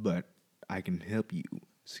 but I can help you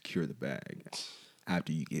secure the bag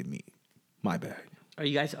after you give me my bag. are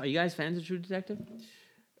you guys fans of True Detective?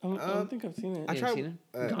 I don't think I've seen it. I You tried. haven't seen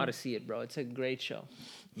it? Gotta see it, bro. It's a great show.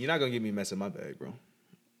 You're not gonna get me messing my bag, bro.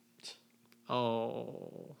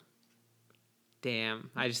 Oh, damn.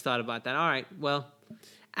 I just thought about that. All right. Well,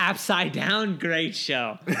 Upside Down, great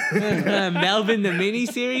show. Melvin, the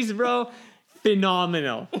miniseries, bro,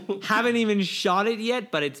 phenomenal. Haven't even shot it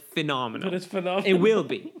yet, but it's phenomenal. But it's phenomenal. It will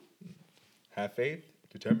be. Have faith,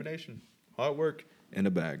 determination, hard work, and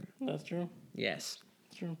a bag. That's true. Yes.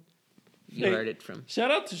 That's true. You Hey, heard it from. Shout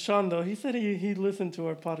out to Sean though. He said he listened to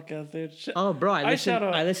our podcast, dude. Oh, bro, I shout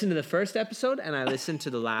out. listened to the first episode and I listened to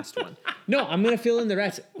the last one. No, I'm going to fill in the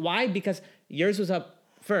rest. Why? Because yours was up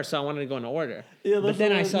first, so I wanted to go in order. Yeah, but that's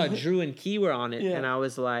then what I I saw was- Drew and Key were on it, Yeah. and I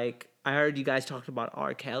was like, I heard you guys talked about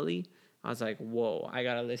R. Kelly. I was like, whoa, I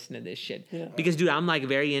got to listen to this shit. Yeah. Because, dude, I'm like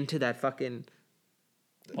very into that fucking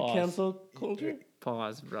Cancel culture.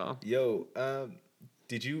 pause, bro. Yo,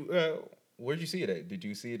 did you? Where'd you see it at? Did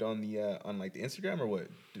you see it on the on like the Instagram or what?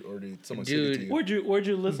 Or did someone send it to Dude. you? Where'd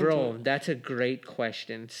you listen to Bro, it? that's a great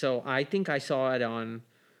question. So I think I saw it on,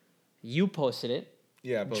 you posted it.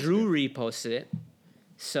 Yeah, I posted Drew it. reposted it.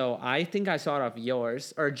 So I think I saw it off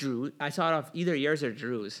yours or Drew. I saw it off either yours or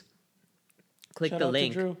Drew's. Click Shout the out to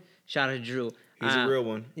link. Drew. Shout out to Drew. He's a real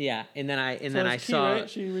one. Yeah, and then I So I it's Key, saw right?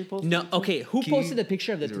 She reposted no. it too? Okay, who Key posted the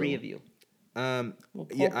picture of the is a three real of you? Well, Paul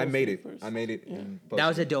Yeah, I made posted it. first. I made it. Yeah. and That was a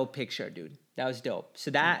posted it. dope picture, dude. That was dope. So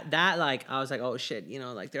that like I was like, oh shit, you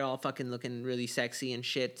know, like they're all fucking looking really sexy and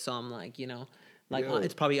shit. So I'm like, you know, like Yo.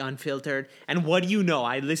 it's probably unfiltered. And what do you know?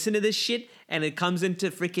 I listen to this shit and it comes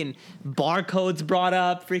into freaking barcodes brought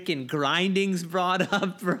up, freaking grindings brought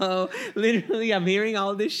up, bro. Literally, I'm hearing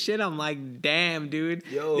all this shit. I'm like, damn, dude.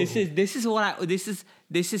 Yo.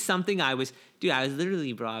 This is something I was, dude. I was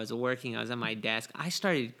literally, bro. I was working. I was at my desk. I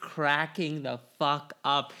started cracking the fuck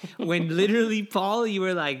up when literally, Paul, you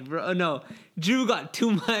were like, bro, no, Drew got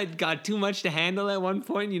too much to handle at one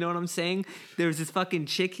point. You know what I'm saying? There was this fucking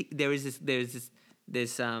chick. There's this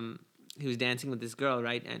who was dancing with this girl,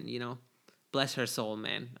 right? And you know, bless her soul,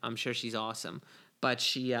 man. I'm sure she's awesome, but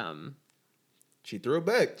she threw it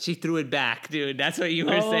back. she threw it back, dude. That's what you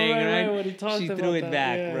were Oh, saying, right, right? what he talked She threw about it that.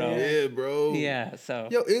 back, Yeah, bro. Yeah, bro. Yeah, so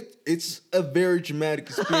Yo, it's a very dramatic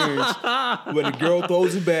experience when a girl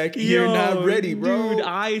throws it back. You're not ready, bro. Dude,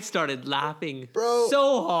 I started laughing Bro.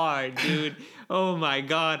 so hard, dude. Oh my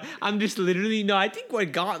god. I'm just literally I think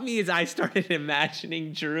what got me is I started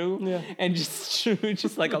imagining Drew Yeah. and just Drew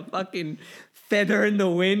just like a fucking feather in the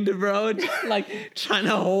wind, bro. Just like trying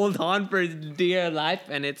to hold on for his dear life.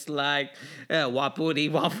 And it's like wapoody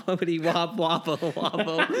wapoody wop wobble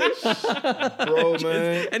wobble. Bro,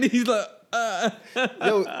 man. And he's like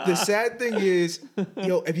Yo, the sad thing is,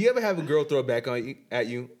 yo, if you ever have a girl throw it back at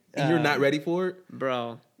you and you're not ready for it,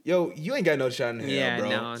 bro. yo, you ain't got no shot in hell, Yeah, bro.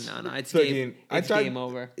 no. It's Fucking- game. I It's tried- game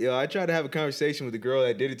over. Yo, I tried to have a conversation with the girl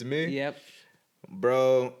that did it to me. Yep.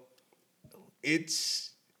 Bro,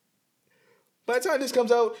 it's by the time this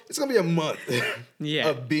comes out, it's gonna be a month Yeah.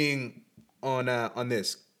 of being on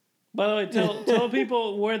this. By the way, tell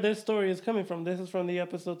people where this story is coming from. This is from the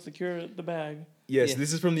episode "Secure the Bag." Yes, Yeah.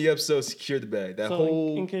 this is from the episode "Secure the Bag." That So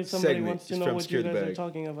whole in case somebody segment wants to is know from what "Secure you the guys are Bag."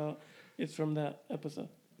 talking about, it's from that episode.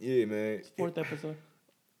 Yeah, man. Fourth episode.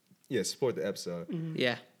 Yeah, support the episode.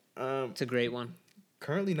 Yeah. Um, It's a great one.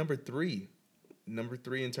 currently number three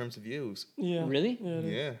in terms of views. Yeah. Really? Yeah. it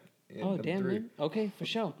is. Yeah. yeah Oh number damn, three. man. Okay, for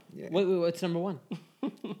sure. Yeah. What's number one?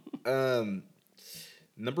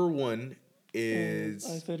 Number one is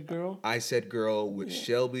I said girl. I Said Girl with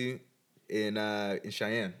Shelby in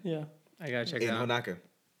Cheyenne Yeah. I gotta check in that out. Honaka.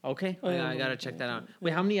 Okay, Oh, yeah, I gotta check that out.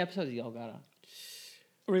 Wait, how many episodes y'all got on?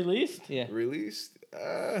 Released Yeah. Released.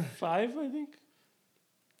 5, I think.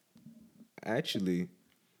 Actually,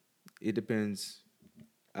 it depends.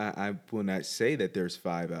 I will not say that there's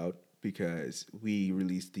 5 out because we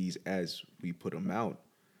release these as we put them out.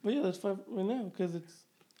 But yeah, that's 5 right now because it's.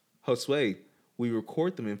 Josue, we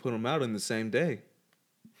record them and put them out on the same day.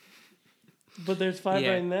 But there's 5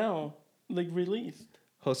 Yeah. right now, like released.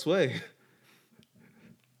 Josue.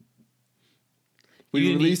 We You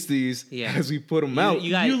need- release these Yeah. as we put them out.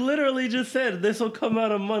 You got You literally just said this will come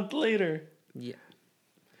out a month later. yeah.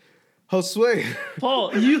 Josue.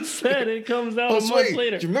 Paul, you said it comes out a month Josue,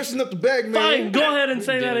 later. you're messing up the bag, man. Fine, go ahead and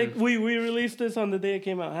say that Damn. we released this on the day it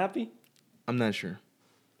came out. Happy? I'm not sure.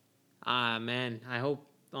 Ah man, I hope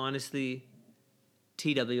honestly,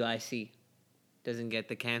 TWIC. doesn't get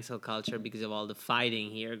the cancel culture because of all the fighting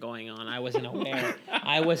here going on. I wasn't aware.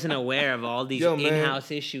 I wasn't aware of all these Yo, man, in-house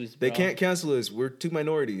issues, bro. They can't cancel us. We're 2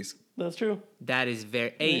 minorities. That's true. That is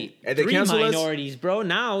very... Hey, And they 3 cancel us? minorities, bro.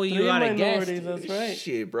 Now you 3 got a guest. minorities. That's right.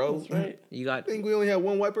 Shit, bro. That's right. You got... I think we only had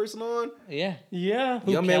 1 white person on. Yeah. Yeah.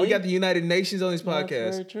 Who, Yo, man, we Kelly? got the United Nations on this That's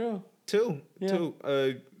podcast. very true. 2. Yeah.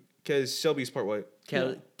 2. Because Shelby's part white.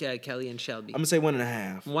 Kelly and Shelby. I'm going to say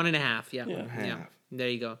 1.5. 1.5, yeah. Yeah. Yeah. There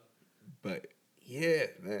you go. But, yeah,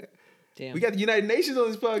 man. Damn. We got the United Nations on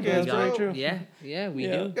this podcast, That's bro. very true. Yeah, we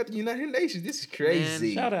Yeah. do. We got the United Nations. This is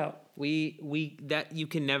crazy. Shout out. We that you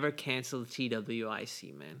can never cancel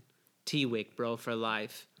TWIC, man. T-Wick, bro, for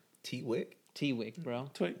life. T-Wick? T-Wick, bro.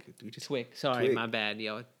 Twig. We just- Twick. Sorry, Twig. my bad,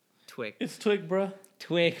 yo. Twick. It's Twig, bruh.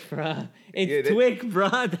 Twick, bruh. It's Yeah, that- Twick,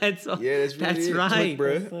 bruh. That's all. Yeah, that's really it. right. Twick,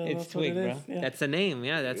 bruh. That's It's what Twig, it bro. is, yeah. That's the name.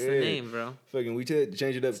 Yeah, that's the Yeah. name, bro. Fucking, we should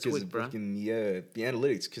change it up because Twig, of bruh. fucking the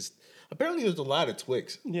analytics. Because apparently there's a lot of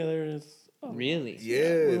Twicks. Yeah, there it is. Oh. Really?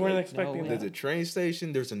 Yeah. We weren't like, expecting way. there's that. a train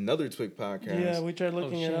station. There's another Twig podcast. Yeah, we tried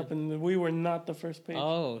looking it shit. up, and we were not the first page.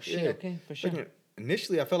 Oh shit. Yeah. Okay, for sure. Fucking,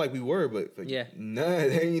 initially, I felt like we were, but Yeah. nah,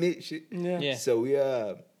 that ain't it. Shit. Yeah. Yeah. So we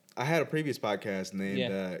I had a previous podcast named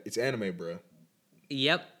It's Anime, Bro.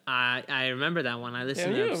 Yep, I remember that one. I listened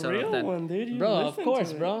Damn, to you're an a episode real of that. one, dude. You Bro, of listen course,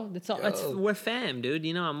 to it. bro. That's all. That's Yo. we're fam, dude.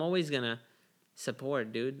 You know, I'm always gonna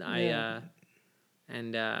support, dude. Yeah.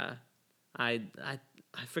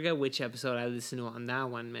 I forget which episode I listened to on that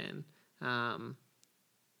one, man.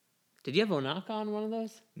 Did you have Onaka on one of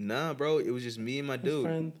those? Nah, bro. It was just me and my His dude.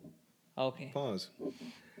 friend. Okay. Pause.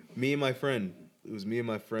 Me and my friend. It was me and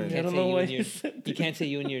my friend. Yeah. I don't Say know you why and you your- said You can't say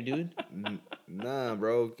you and your dude. Nah,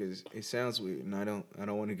 bro, because it sounds weird, and I don't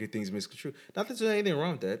want to get things misconstrued. Not that there's anything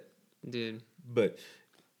wrong with that, Dude. but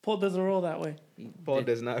Paul doesn't roll that way. Paul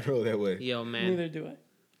does not roll that way. Yo, man. Neither do I.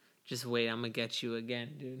 Just wait. I'm gonna get you again,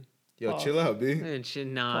 dude. Yo, Pause. chill out, B. And shit,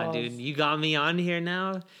 nah, Pause. dude. You got me on here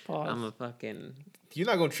now. Pause. I'm a fucking You're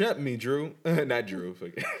not gonna trap me, Drew. Not Drew.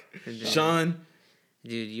 Sean.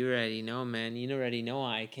 dude. You already know, man. You already know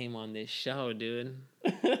I came on this show, dude.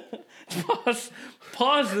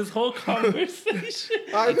 Pause this whole conversation.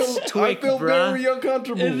 I Twig, feel bruh. very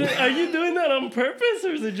uncomfortable. Are you doing that on purpose,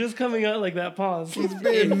 or is it just coming out like that? Pause. He's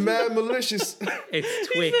being mad malicious. It's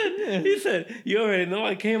Twig. He said, "You already know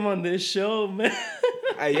I came on this show, man."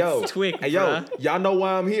 Hey yo, Twig, hey yo, bruh. y'all know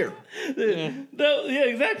why I'm here. Yeah,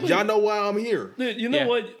 exactly. Y'all know why I'm here. Dude, you know Yeah.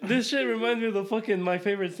 what? This shit reminds me of the fucking my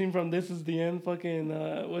favorite scene from This Is the End. Fucking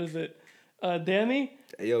what is it? Danny,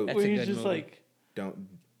 Hey yo, That's where a he's good just movie. like, don't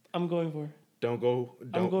 "I'm going for it. go.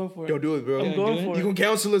 Don't, going for it. Don't do it, bro. I'm do going it? for You it. gonna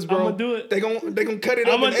cancel us, bro? I'ma do it. They gonna cut it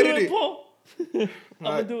up I'm and gonna do edit it, it. Paul. I'm gonna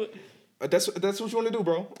Alright. do it. That's what you want to do,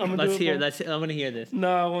 bro. I'm gonna Let's do it. hear. Paul. I want to hear this.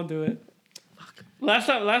 No, I won't do it. Last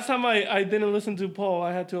time I didn't listen to Paul,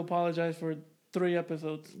 I had to apologize for 3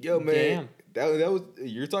 episodes. Yo, man, that was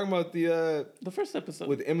you're talking about the The first episode.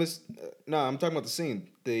 with Emma's. No, I'm talking about the scene,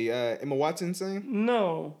 the Emma Watson scene.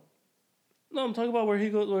 No, I'm talking about where he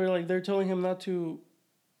goes, where like they're telling him not to.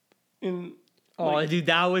 Oh, Like- dude,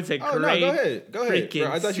 that was a Oh great. no, go ahead, freaking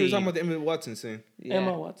bro. I thought you were scene. talking about the Emma Watson scene. Yeah.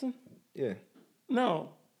 Emma Watson. Yeah, No,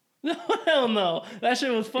 hell no. That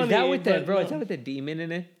shit was funny. Is that with the but bro? no. Is that with the demon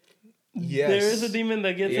in it? yes. There is a demon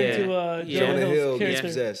that gets Yeah. into Yeah. Jonah Jonah Hill Hill's gets character.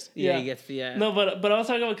 possessed. Yeah, Yeah. he gets yeah. No, but I was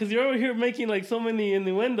talking about because you're over here making like so many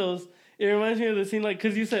innuendos. It reminds me of the scene like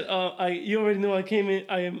because you said you already know I came in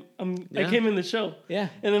I Yeah. came in the show. Yeah.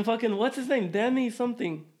 And then fucking what's his name? Danny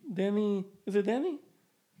something. Danny, is it Danny?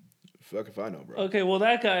 Fuck if I know, bro. Okay, well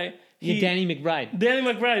that guy. Danny McBride. Danny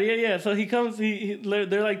McBride, yeah. So he comes,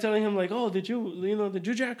 they're like telling him like, oh, did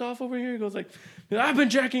you jack off over here? He goes like, I've been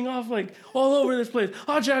jacking off like all over this place.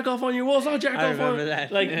 I'll jack off on your walls. I'll jack I off on. remember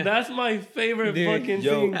that. Like Yeah. that's my favorite Dude. fucking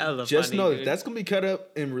Yo, thing. Hella just funny, know dude. that's gonna be cut up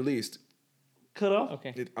and released. Cut off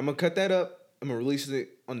I'm gonna cut that up. I'm gonna release it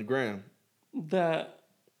on the gram. that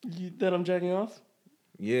I'm jacking off.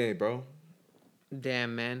 Yeah, bro.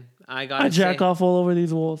 Damn, man. I got. I jack off all over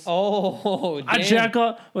these walls. Oh, damn. I jack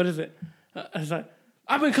off. What is it? It's like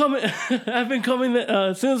I've been coming. I've been coming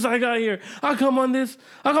since I got here. I come on this.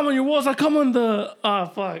 I come on your walls. I come on the.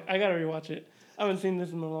 Fuck! I gotta rewatch it. I haven't seen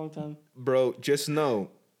this in a long time. Bro, just know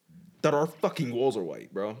that our fucking walls are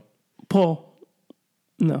white, bro. Paul,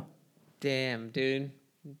 no. Damn, dude.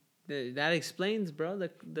 That explains, bro.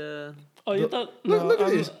 The Oh, you thought? Look no, at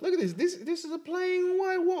I'm- this. Look at this. This is a plain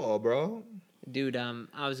white wall, bro. dude.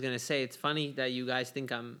 I was gonna say it's funny that you guys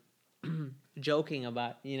think I'm joking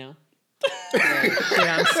about, you know. Shit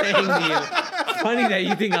I'm saying to you. It's funny that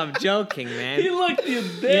you think I'm joking, man. He looked you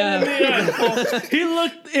dead in the eye, Paul. He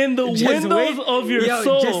looked in the windows of your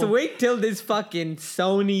soul. Just wait till this fucking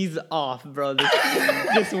Sony's off, bro.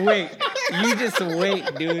 Just wait. You just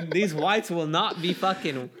wait, dude. These whites will not be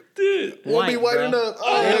fucking Dude, Won't be white bro. enough. They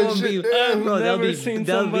Oh, won't shit. be, Damn. bro, they'll never be seen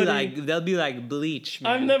they'll be somebody- like bleach,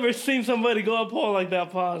 man. I've never seen somebody go up Paul like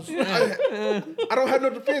that. Pause. I don't have no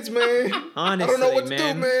defense, man. Honestly, I don't know what to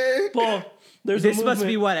man. do, man. Paul, there's This a must be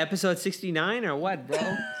movement. what, episode 69 or what, bro?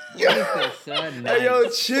 What is this? Hey, yo,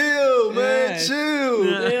 chill, man. Yeah. Chill.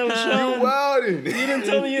 Damn, You Sean. wildin'. You didn't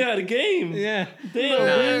tell me you had a game. Yeah. Damn,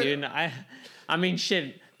 Nah, dude. dude. I mean,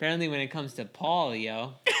 shit. Apparently, when it comes to Paul,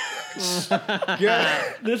 yo,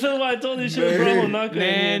 God. This is why I told you you should have brought Honaka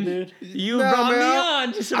man, in here, dude. you Nah, brought me man,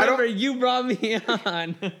 on. Just I don't- remember, you brought me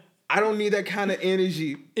on. I don't need that kind of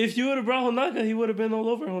energy. If you would have brought Honaka, he would have been all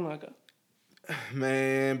over Honaka.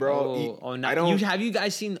 Man, bro. I don't. Have you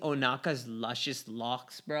guys seen Onaka's luscious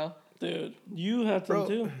locks, bro? Dude, you had some Bro.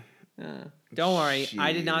 too. Don't worry,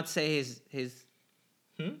 I did Shit. not say his.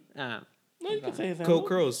 No, you can say his Cold handle.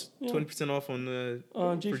 curls, Yeah. 20% off on the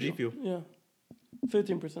G for G Fuel. Fuel. Yeah.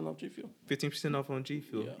 15% off G Fuel. 15% off on G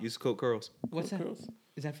Fuel. Yeah. Use code curls. What's that? Curls.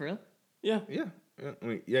 Is that for real? Yeah. Yeah.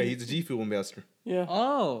 Yeah, he's a G Fuel ambassador. Yeah.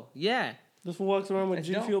 Oh, yeah. This one walks around with That's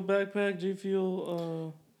G dope. Fuel backpack, G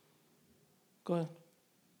Fuel. Go ahead.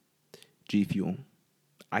 G Fuel.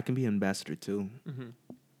 I can be an ambassador too. Mm-hmm.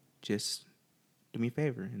 Just do me a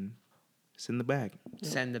favor and send the bag.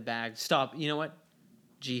 Send the bag. Stop. You know what?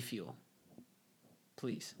 G Fuel.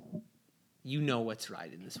 Please. You know what's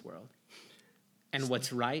right in this world. And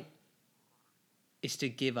what's right is to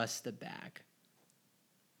give us the bag.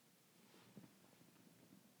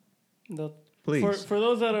 Please. For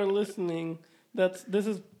those that are listening, this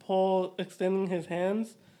is Paul extending his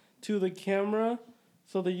hands to the camera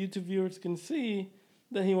so the YouTube viewers can see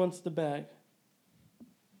that he wants the bag.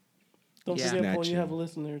 Don't Yeah. forget, Paul, you Snatching have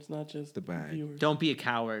listeners, not just the bag. viewers. Don't be a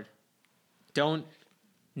coward. Don't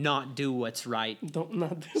not do what's right. Don't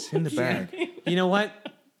not do Send the bag. You know what?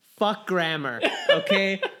 Fuck grammar,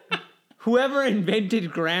 okay? Whoever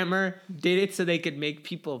invented grammar did it so they could make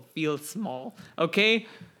people feel small, okay?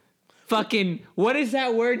 Fucking, what is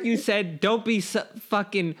that word you said? Don't be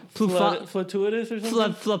fucking Flatuitous or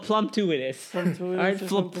something? plumptuitous. Flatuitous Alright, or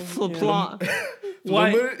something?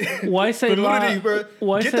 yeah. Why say Fluidity, bro.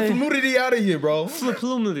 Why Get say the fluidity out of here, bro.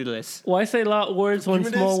 Plumeless. why say lot words when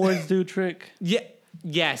Give me small this. words do trick? Yeah.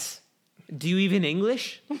 Yes. Do you even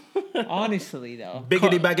English? Honestly, though.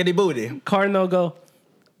 Biggity baggity booty. Car no go.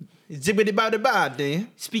 Zippity body body.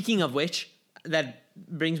 Speaking of which, that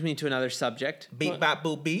brings me to another subject. Beep bop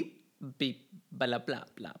boop beep. Beep, blah, blah,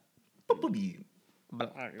 blah. Boop boop beep. Blah,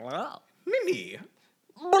 blah. Mimi.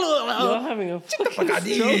 You're having a Fuck out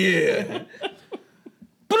here.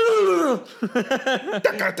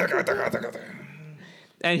 Taka, taka, taka, taka, taka.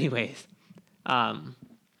 Anyways, So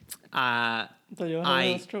you're having I-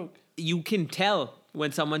 a stroke. you can tell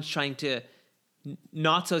when someone's trying to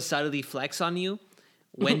not so subtly flex on you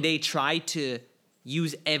when they try to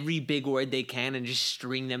use every big word they can and just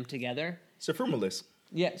string them together. Superfluous.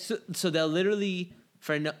 Yeah, so they'll literally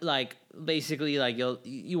like basically like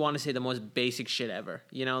you want to say the most basic shit ever,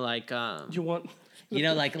 you know, like You want you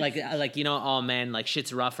know, like you know, oh man, like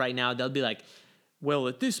shit's rough right now. They'll be like, well,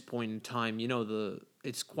 at this point in time, you know,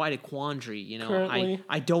 it's quite a quandary, you know. Currently.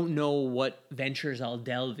 I don't know what ventures I'll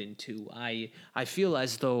delve into. I feel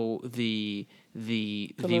as though the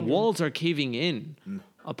walls are caving in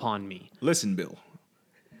upon me. Listen, Bill.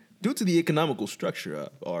 Due to the economical structure of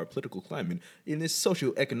our political climate, in this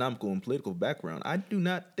socio-economical and political background, I do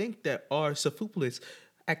not think that our superfluous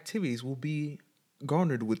activities will be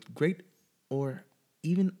garnered with great or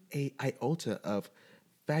even a iota of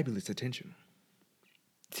fabulous attention.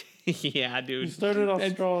 Yeah, you dude. started off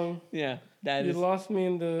strong. Yeah, that You is lost me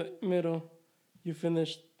in the middle. You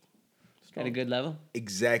finished strong. at a good level.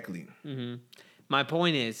 Exactly. My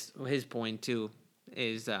point is, his point too,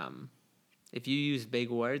 is if you use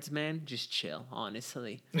big words, man, just chill.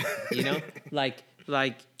 Honestly, you know, like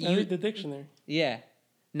I you, read the dictionary. yeah.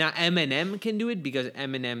 Now Eminem can do it because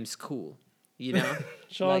Eminem's cool, you know.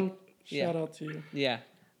 Sean, Like, yeah. shout out to you. Yeah,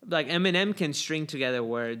 like Eminem can string together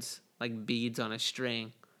words like beads on a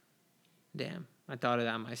string. Damn, I thought of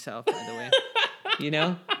that myself, by the way. You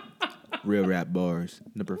know? Real rap bars,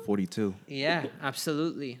 number 42. Yeah,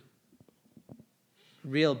 absolutely.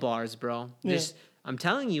 Real bars, bro. Yeah. Just I'm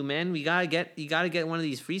telling you, man, you gotta get one of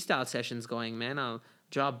these freestyle sessions going, man. I'll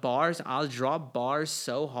drop bars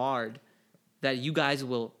so hard that you guys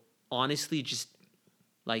will honestly just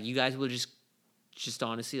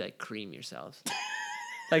honestly like cream yourselves.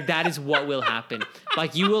 Like that is what will happen.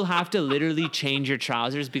 Like you will have to literally change your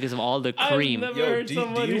trousers because of all the cream. I've never Yo, heard do you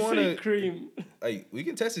somebody wanna- say cream. Hey, we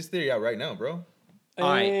can test this theory out right now, bro. All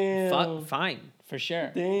right, Damn. fine. For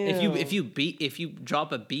sure. Damn. If you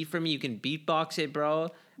drop a beat for me, you can beatbox it, bro.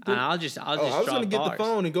 And I'll just Oh, I was drop gonna get bars. the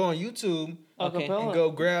phone and go on YouTube Okay. Acapella. and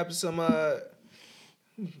go grab some.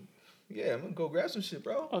 Yeah, I'm gonna go grab some shit,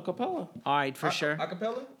 bro. Acapella. All right, for sure.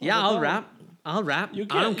 Acapella? Yeah, I'll Acapella. rap. I'll rap. You I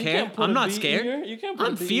can't- don't you care. can't put I'm a not beat scared. here. You can't put a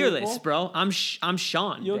I'm beat fearless, here, bro. I'm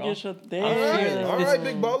Sean, You'll bro. get shut. All right, Damn. all right,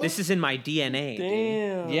 big baller. This is in my DNA. dude.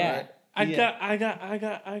 Damn. Yeah. I Yeah.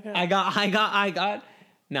 got.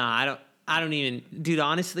 Nah, I don't even, dude.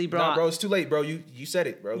 Honestly, bro. Nah, bro, it's too late, bro. You said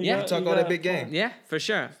it, bro. Yeah. You talk You all that got big game. Yeah, for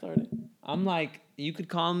sure. Started. I'm like, you could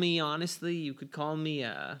call me. Honestly, you could call me.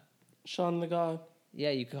 Sean the God.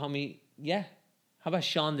 Yeah, you could call me. Yeah. How about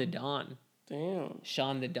Sean the Don? Damn.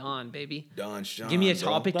 Sean the Don, baby. Don Sean. Give me a bro.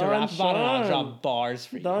 topic to Don rap about, and I'll Sean. drop bars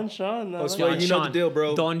for you. Don Sean. Oh, I swear, like you it. know the deal,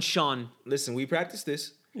 bro. Don Sean. Listen, we practice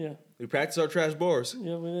this. Yeah. We practice our trash bars.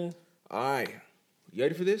 Yeah, we did. All right. You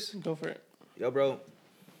ready for this? Go for it. Yo, bro.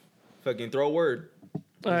 Fucking throw a word.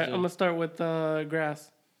 All right, do I'm gonna start with grass.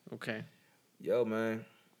 Okay. Yo, man.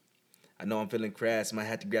 I know I'm feeling crass. Might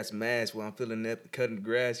have to grab some ass while I'm feeling that cutting the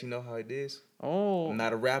grass. You know how it is. Oh. I'm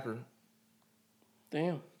not a rapper,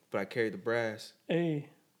 Damn. but I carry the brass. Hey.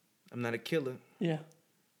 I'm not a killer, Yeah.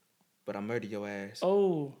 but I murder your ass.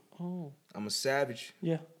 Oh. Oh. I'm a savage,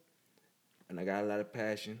 Yeah. and I got a lot of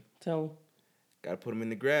passion. Tell him. Gotta put them in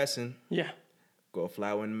the grass and Yeah. go a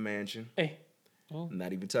flower in the mansion. Hey. I'm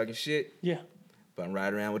not even talking shit, Yeah. but I'm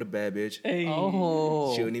riding around with a bad bitch. Hey.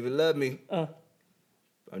 Oh. She wouldn't even love me. Uh.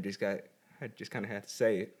 I just kind of have to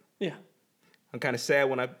say it. Yeah. I'm kind of sad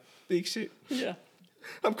when I big shit. Yeah.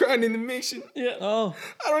 I'm crying in the mansion. Yeah. Oh.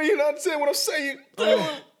 I don't even understand what I'm saying. I'm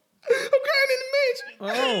crying in the mansion.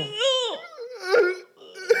 Oh.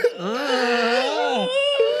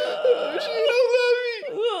 She don't love me.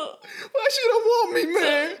 Why she don't want me,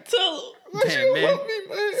 man? Tell him. Why she Damn, don't man. want me,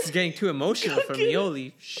 man? This is getting too emotional for me.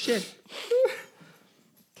 Holy shit.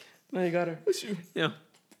 No, you got her. What's you? Yeah.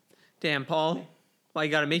 Damn, Paul. Why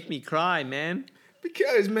you gotta make me cry, man?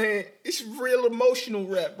 Because, man, it's real emotional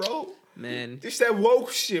rap, bro. Man. It's that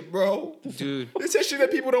woke shit, bro. Dude. It's that shit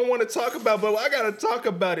that people don't want to talk about, but I gotta talk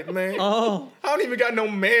about it, man. Oh. I don't even got no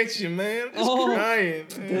mansion, man. I'm just Oh. crying,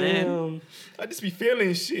 man. Damn. I just be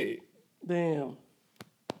feeling shit. Damn.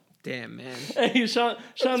 Damn, man. Hey, Sean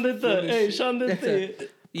did the. Hey, Sean did the.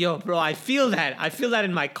 Yo, bro, I feel that. I feel that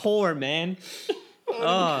in my core, man.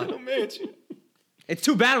 No mansion. It's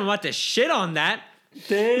too bad I'm about to shit on that.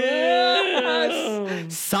 Damn.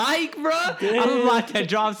 Psych, bro. I'm about to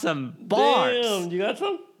drop some bars. Damn. You got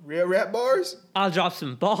some? Real rap bars? I'll drop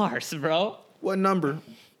some bars, bro. What number?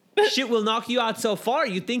 Shit will knock you out so far,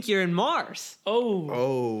 you think you're in Mars. Oh.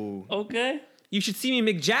 Oh. Okay. You should see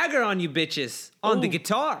me Mick Jagger on you bitches on the Oh.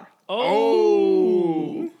 guitar.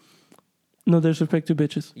 Oh. No disrespect to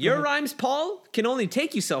bitches. Your rhymes, Paul, can only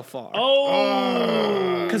take you so far.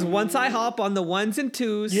 Oh. Because once I hop on the ones and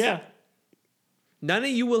twos, Yeah. none of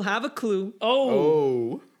you will have a clue. Oh.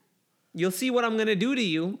 Oh. You'll see what I'm going to do to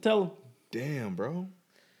you. Tell him. Damn, bro.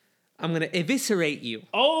 I'm going to eviscerate you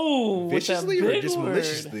Oh. with that Viciously or big just word.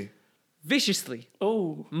 maliciously? viciously,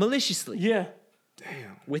 Oh. maliciously, Yeah.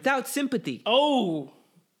 Damn. without sympathy. Oh.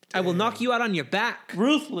 I will knock you out on your back.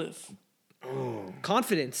 Ruthless.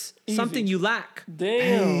 Confidence, Easy. something you lack.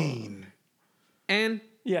 Damn. Pain. Oh. And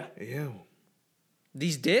Yeah. Ew.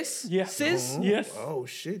 these disses Yeah. Yes. Oh,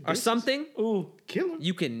 shit. are something Ooh. Kill him.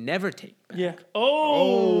 you can never take back. Yeah.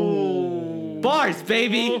 Oh. Bars,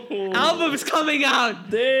 baby. Album's coming out.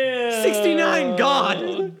 Damn. 69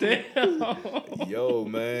 God. Damn. Yo,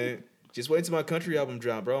 man. Just wait till my country album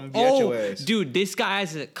drop, bro. I'm gonna be at your ass. dude, this guy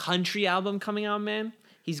has a country album coming out, man.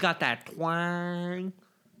 He's got that twang.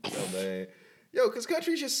 Yo, man. Yo, because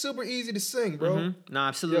country's just super easy to sing, bro. No, Yo,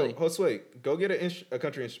 absolutely. Josue, go get a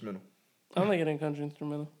country instrumental. I'm not getting country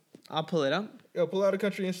instrumental. I'll pull it up. Yo, pull out a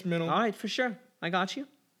country instrumental. All right, for sure. I got you.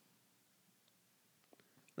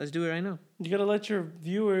 Let's do it right now. You gotta let your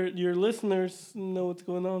listeners know what's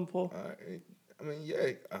going on, Paul. All right. I mean,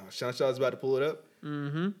 yeah. Sean Shaw's about to pull it up.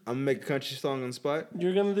 Mm-hmm. I'm gonna make a country song on the spot.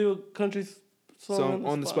 You're gonna do a country song Song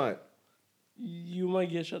on the spot. You might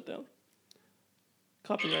get shut down.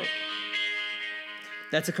 Copyright.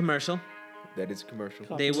 That's a commercial. That is a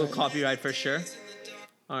commercial. They will copyright for sure.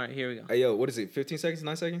 All right, here we go. Hey, yo, what is it? 15 seconds?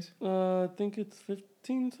 9 seconds? I think it's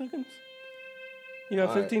 15 seconds. You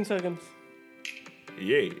got 15 seconds.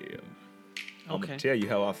 Yeah. I'm Okay. gonna tell you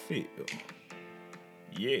how I feel.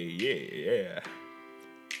 Yeah.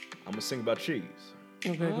 I'm gonna sing about cheese.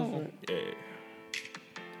 Okay, go for it. Yeah.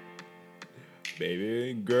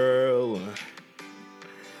 Baby girl,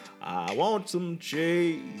 I want some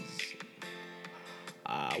cheese.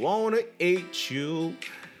 I wanna eat you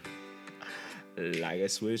like a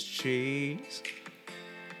Swiss cheese.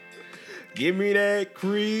 Give me that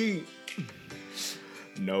cream.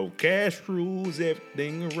 No cash rules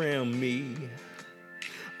everything around me.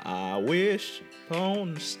 I wish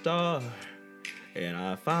upon a star and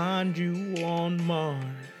I find you on Mars.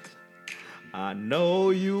 I know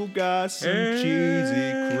you got some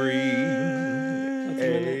cheesy cream.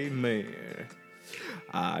 Amen.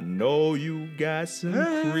 I know you got some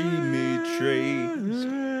creamy trays.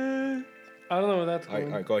 I don't know where that's All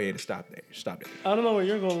going. right, go ahead and stop there. Stop there. I don't know where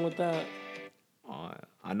you're going with that.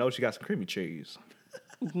 I know she got some creamy cheese.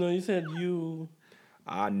 No, you said you.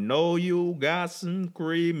 I know you got some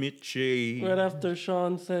creamy cheese. Right after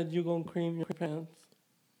Sean said you gonna cream your pants.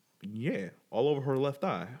 Yeah, all over her left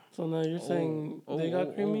eye. So now you're saying they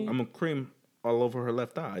got creamy? I'm gonna cream all over her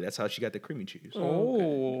left eye. That's how she got the creamy cheese.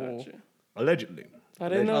 Okay, gotcha. Allegedly. I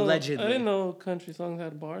didn't know. Allegedly. I didn't know country songs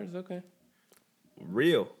had bars. Okay.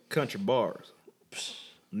 Real country bars.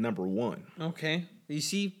 Number one. Okay. You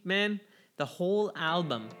see, man, the whole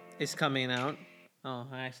album is coming out. Oh,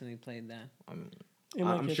 I accidentally played that. It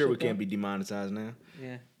might I'm get sure we shut can't down. be demonetized now.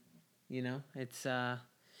 Yeah. You know, it's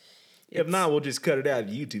If not, we'll just cut it out of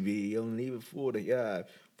YouTube video and leave it for the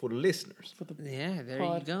listeners. For the yeah, there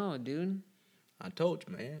Pod. you go, dude. I told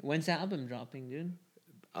you, man. When's the album dropping, dude?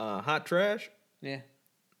 Hot trash. Yeah.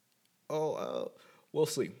 Oh, we'll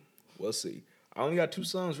see. We'll see. I only got 2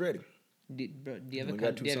 songs ready. Do you have We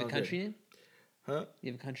got two do you have a songs country ready. name? Huh?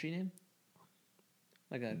 You have a country name?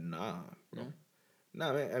 Like a Nah. Bro. No?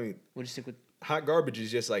 Nah, man. I mean, We'll just stick with Hot Garbage is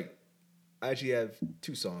just like, I actually have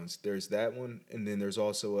 2 songs. There's that one, and then there's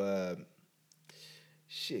also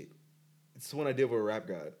shit. It's the one I did with Rap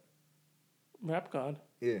God. Rap God.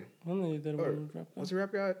 Yeah. I don't know you did Or, one with Rap God. was it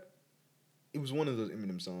Rap God? It was one of those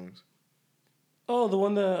Eminem songs. Oh, the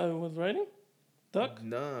one that I was writing? Duck?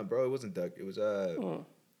 Nah, bro, it wasn't Duck. It was Oh.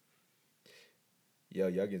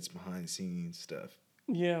 y'all get some behind the scenes stuff.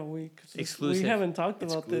 Yeah, 'cause Exclusive. we haven't talked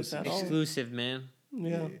about this at all. exclusive, man.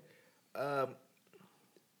 Yeah.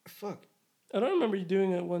 Fuck. I don't remember you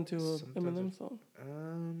doing it one to a Sometimes Eminem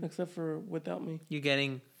song, except for Without Me. You're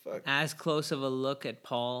getting Fuck. as close of a look at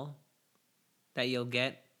Paul that you'll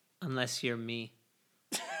get unless you're me.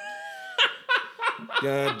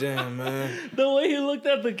 God damn, man. The way he looked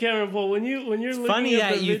at the camera, Paul, when you're looking Funny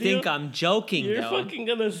at that the you video, think I'm joking, you're though. fucking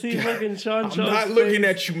gonna see fucking Sean I'm Sean's not looking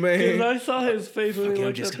face. at you, man. 'Cause I saw his face when he Okay, I'm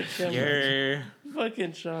looked just at the camera. You're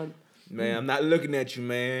Fucking Sean. Man, I'm not looking at you,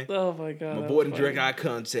 man. Oh my god. My that boy was didn't direct funny. eye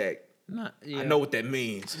contact. not. I Yeah. know what that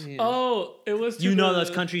means. Yeah. Oh, it was. To You know the- those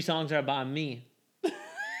country songs are about me,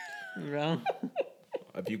 bro.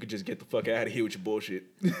 If you could just get the fuck out of here with your bullshit.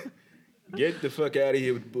 Get the fuck out of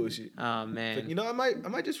here with the bullshit. Oh man, You know, I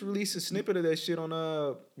might just release a snippet of that shit on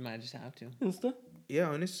you might just have to. Insta.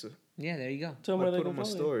 on this. Yeah, there you go. Tell them I where they put can on my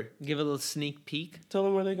follow you. story. Give a little sneak peek. Tell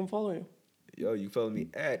them where they can follow you. Yo, you follow me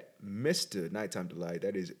at Mr. Nighttime Delight.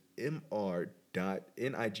 That is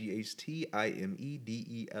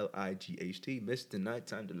MR.NIGHTIMEDELIGHT. Mr.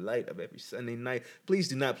 Nighttime Delight of every Sunday night. Please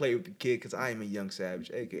do not play with the kid because I am a young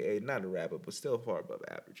savage, aka not a rapper, but still far above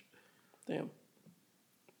average. Damn.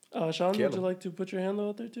 Sean, Kill would you him. like to put your handle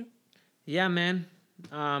out there too? Yeah, man.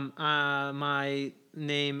 My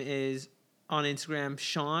name is on Instagram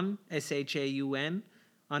Sean SHAUN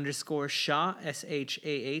 _ Shah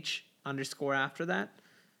SHAH _ after that.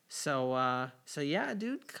 So yeah,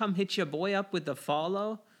 dude, come hit your boy up with the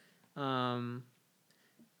follow.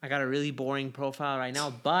 I got a really boring profile right now,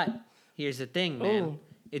 but here's the thing, man. Oh.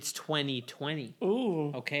 It's 2020,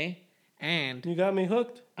 Ooh, okay? And you got me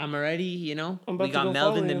hooked. I'm already, you know, I'm about we to got go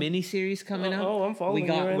Melvin follow the you. miniseries coming out. Oh, I'm following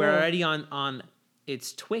you right We're now. already on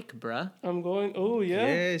it's Twick, bruh. I'm going. Oh yeah.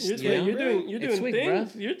 Yes, You're, yeah. you're doing. You're It's doing Twick,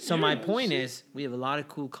 things. bruh. You're, So you're, my point is, we have a lot of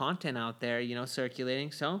cool content out there, you know,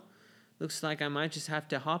 circulating. So looks like I might just have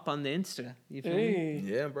to hop on the Insta. You feel me? Hey.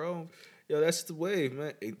 Yeah, bro. Yo, that's the way,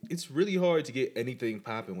 man. It's really hard to get anything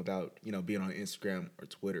popping without, being on Instagram or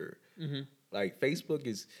Twitter. Mm-hmm. Like, Facebook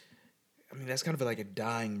is, that's kind of like a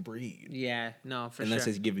dying breed. Yeah, no, for Unless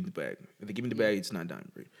sure. they give me the bag. If they give me the bag, it's not dying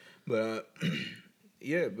breed. But,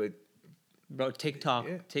 yeah, but, Bro, TikTok.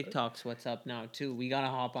 Yeah. TikTok's what's up now, too. We got to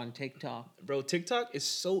hop on TikTok. bro, TikTok is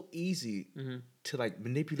so easy to, like,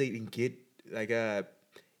 manipulate and get, like,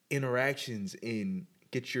 interactions and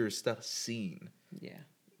get your stuff seen. Yeah.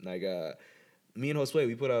 Like, me and Josue,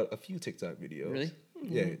 we put out a few TikTok videos. Really?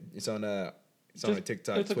 Yeah, it's on our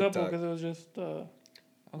TikTok. It's a couple TikTok. because it was just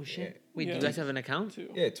Oh, shit. Yeah. Wait, do Yeah. you guys have an account? two.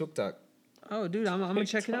 Yeah, TikTok. Oh, dude, I'm going to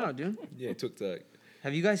check it out, dude. Yeah, TikTok.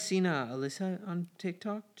 Have you guys seen Alyssa on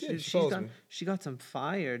TikTok? Yeah, she follows got me. she got some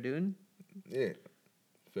fire, dude. Yeah,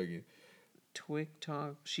 figure.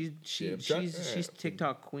 TikTok. Yeah, I'm trying- She's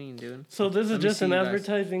TikTok queen, dude. So this is Let me just see an you guys.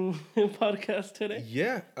 advertising podcast today.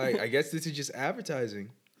 Yeah, I guess this is just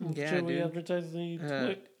advertising. Yeah, Should we dude. advertise the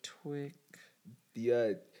Twig? Twig.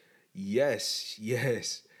 The yes.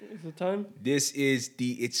 Is it time? This is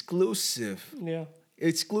the exclusive Yeah.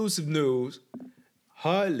 news.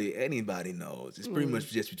 Hardly anybody knows. It's pretty much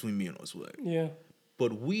just between me and Oswald. Yeah.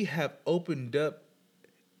 But we have opened up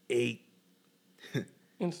a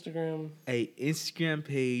Instagram Instagram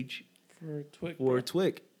page for Twig. for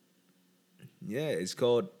Twig. Yeah, it's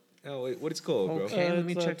called. Oh wait, what it's called, bro? Okay, let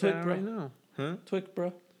me it's, check Twig, that out bro. right now. Huh? Twig,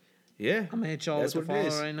 bro. Yeah, I'm gonna hit y'all That's with the what it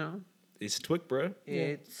follow is. right now. it's Twig, bro. Yeah.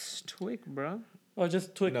 It's Twig, bro. Oh,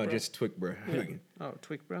 just Twig, No, bro. just Twig, bro. Yeah. Oh,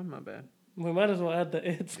 Twig, bro. My bad. We might as well add the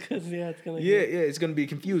it's because it's gonna. Yeah, it's gonna be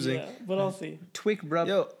confusing. Yeah, but I'll see. Twig, bro.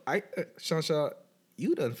 Yo, Shansha,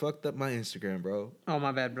 you done fucked up my Instagram, bro. Oh,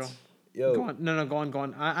 my bad, bro. Yo, Go on. No, go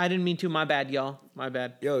on. I didn't mean to. My bad, y'all. My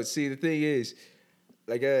bad. Yo, see, the thing is,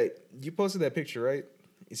 like, you posted that picture, right?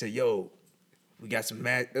 You said, "Yo, we got some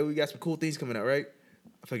cool things coming out, right?"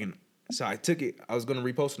 So I took it. I was gonna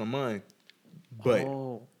repost it on mine, but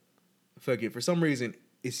Oh. for some reason,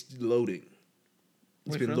 it's loading.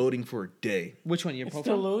 It's Which been one? loading for a day. Which one? Your It's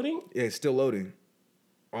profile? still loading. Yeah, it's still loading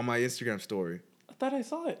on my Instagram story. I thought I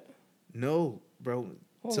saw it. No, bro.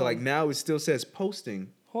 Hold So like on. now it still says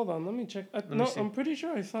posting. Hold on, let me check. me No, see. I'm pretty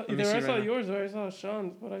sure I saw. me Either see I right saw now. yours or I saw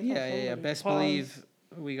Sean's, but I saw Yeah. somebody. Best Pause. believe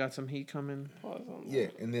we got some heat coming. Pause on that. Yeah,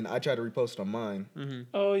 and then I tried to repost it on mine, Mm-hmm.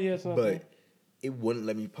 Oh yeah, it's not but there. it wouldn't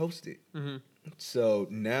let me post it. Mm-hmm. So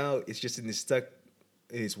now it's just in this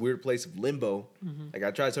weird place of limbo. Mm-hmm. Like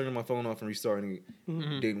I tried turning my phone off and restarting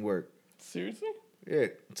it, didn't work. Seriously? Yeah,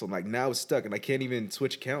 so like now it's stuck, and I can't even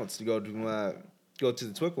switch accounts to go to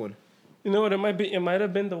the Twig one. You know what? It might be. It might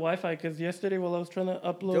have been the Wi-Fi because yesterday while I was trying to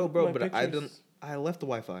upload. Yo, bro, my but pictures, I left the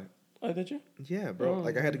Wi-Fi. Oh, did you? Yeah, bro. Oh.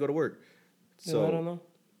 Like I had to go to work. So Yeah, I don't know.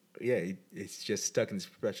 yeah, it's just stuck in this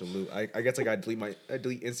perpetual loop. I guess I gotta delete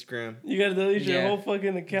Instagram, You gotta delete your Yeah. whole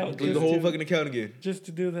fucking account. delete the just whole to- fucking account again. Just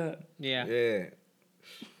to do that. Yeah. Yeah.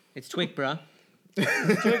 It's Twig, bro.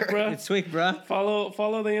 Twig, bro. It's Twig, bro. Follow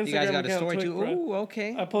the Instagram You guys got a account. story Twig, too? bro. Ooh,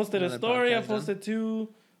 okay. I posted a Another story. I podcast, huh? posted two.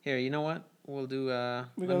 Here, you know what? We'll do. We're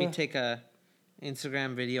Let me gonna- take a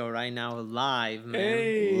Instagram video right now, live, man.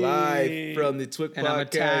 Hey. Live from the Twig And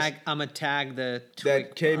podcast I'm gonna tag the Twig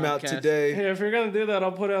that came out podcast. today. Here, if you're gonna do that,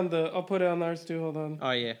 I'll put it on ours too. Hold on.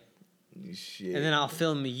 Oh yeah, Shit. and then I'll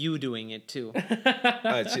film you doing it too.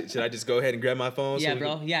 Should I just go ahead and grab my phone? Yeah, we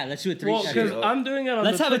bro. can- Yeah, let's do a Well, threesome. because I'm doing it on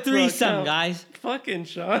Let's the have a Twig Bro threesome, account. guys. Fucking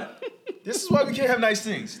Sean. This is why we can't have nice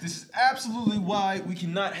things. This is absolutely why we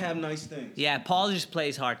cannot have nice things. Yeah, Paul just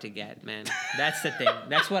plays hard to get, man. That's the thing.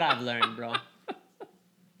 That's what I've learned, bro.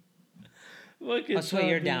 Fucking That's why Sean,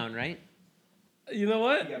 you're dude. down, right? You know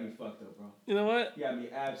what? got me fucked up, bro. You know what? You got me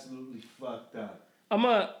absolutely fucked up.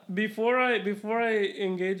 Before I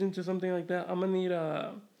engage into something like that, I'm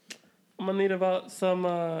gonna need about some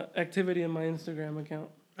activity in my Instagram account.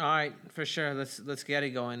 All right, for sure. Let's get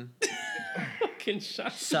it going. Fucking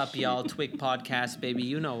Sean. Sup, y'all? Twig podcast, baby.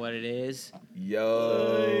 You know what it is.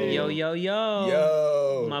 Yo. Hey. Yo.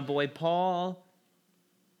 Yo. My boy Paul.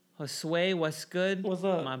 Josue, what's good? What's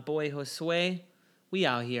up? My boy Josue. We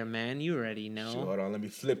out here, man. You already know. Hold on, let me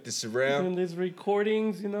flip this Doing around. these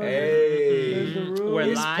recordings, you know. Hey. There's the room. We're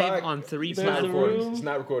This live pod- on 3 There's the platforms. room. It's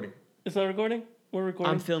not recording. It's not recording. We're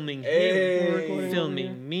recording. I'm filming Hey. We're him. recording over here.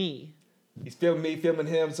 Filming me. He's filming me, filming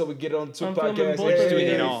him, so we get on Twig I'm filming podcast. both We're just of doing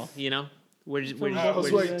you it guys. all, you know? We're just, we're Filming just, both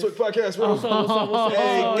Let's we're of just wait, Twig podcast. Bro. What's up? What's up? What's up?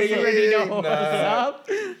 Hey, What's you up? already Nah. know. up.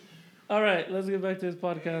 All right, let's get back to this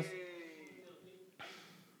podcast.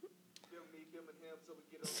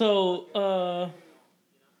 So,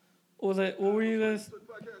 what were you guys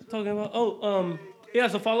talking about? Oh, yeah.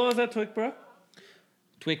 So follow us at Twig, bro.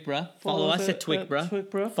 Twig, bruh. Follow us at Twig, bruh. Twig,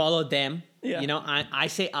 bro. Follow them. Yeah. You know, I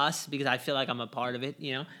say us because I feel like I'm a part of it,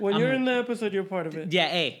 you know? When I'm- you're in the episode, you're part of it. Yeah,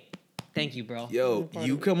 hey. Thank you, bro. Yo, part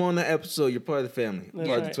you of it. come on the episode, you're part of the family. That's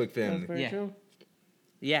Part of right. the Twig family. That's very Yeah. true.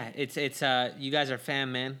 Yeah, it's you guys are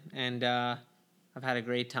fam, man, and I've had a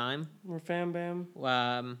great time. We're fam bam.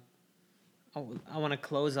 I want to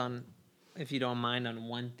close on, if you don't mind, on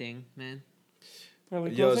one thing, man. Are we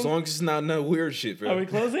Yo, as closing? long as it's not no weird shit, bro. Are we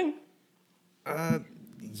closing?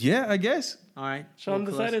 Yeah, I guess. All right. Sean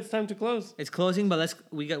we'll decided close. it's time to close. It's closing, but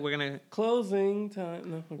we're gonna Closing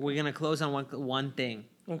time. No. Okay. we're gonna close on one thing.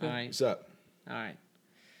 Okay. All right. What's up? All right.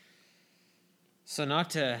 So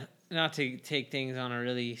not to take things on a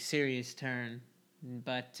really serious turn,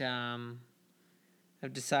 but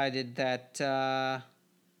I've decided that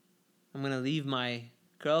I'm gonna leave my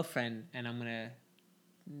girlfriend and I'm gonna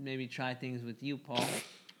maybe try things with you, Paul.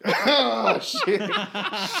 Oh, shit.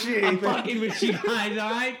 I'm fucking with you guys, all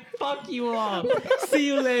right? Fuck you all. See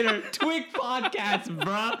you later. Twig Podcast,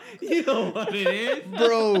 bro. You know what it is.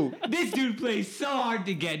 Bro. This dude plays so hard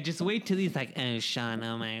to get. Just wait till he's like, oh, Sean,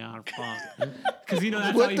 oh my God, fuck. Because, you know,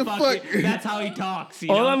 that's What how he the fucking, fuck? that's how he talks, you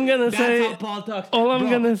All know? I'm gonna that's say- how Paul talks. all I'm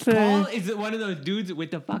gonna say- Paul is one of those dudes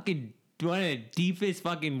with the fucking, one of the deepest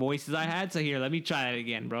fucking voices I had. So here, let me try that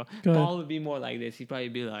again, bro. Go ahead. Paul would be more like this. He'd probably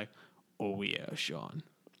be like, oh yeah, Sean.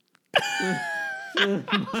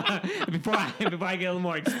 before I get a little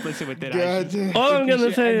more explicit with it, I God should- damn. All I'm We gonna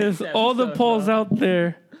should say end is, this all the episode, polls bro. out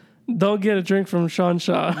there, don't get a drink from Sean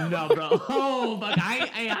Shaw. No, bro. Oh, fuck.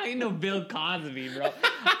 I ain't no Bill Cosby, bro.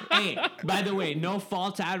 Hey, by the way, no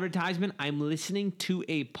false advertisement. I'm listening to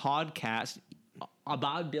a podcast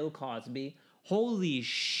about Bill Cosby. Holy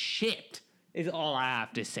shit is all I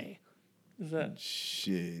have to say. Is that?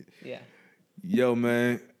 Shit. Yeah. Yo,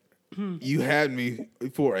 man. You had me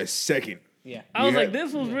for a second. Yeah. I was Yeah. like,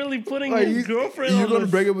 this was really putting Like, his girlfriend you're on gonna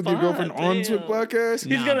the break up with your spot, girlfriend on damn. Twig Podcast?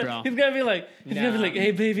 He's Nah, gonna bro. be like,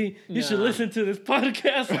 hey baby, you should Nah. listen to this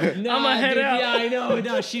podcast. I'm Nah, gonna head dude, out. Yeah, I know.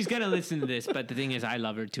 No, she's gonna listen to this, but the thing is, I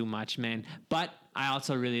love her too much, man. But I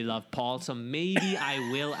also really love Paul, so maybe I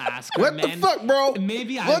will ask her, What the man. fuck, bro?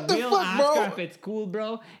 Maybe I What the will fuck, ask bro? her if it's cool,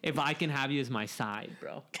 bro. If I can have you as my side,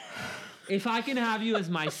 bro. If I can have you as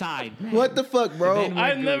my side, man. What the fuck, bro? Then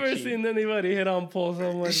I've Gucci. never seen anybody hit on Paul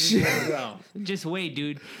so much. Shit. Bro, just wait,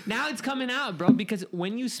 dude. Now it's coming out, bro, because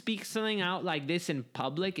when you speak something out like this in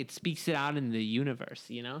public, it speaks it out in the universe,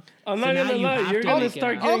 you know? I'm So not now gonna you lie, have you're to gonna make it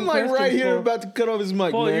start out. getting I'm like right questions, here Paul. about to cut off his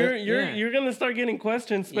mic, Paul, man. Yeah. you're gonna start getting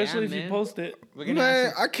questions, especially if you man. post it. We're gonna Man,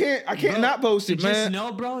 have to- I can't Bro, not post it, just man.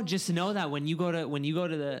 know, bro. Just know that when you go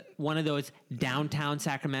to the one of those downtown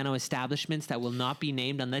Sacramento establishments that will not be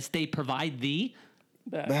named unless they provide the,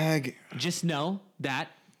 Bag. just know that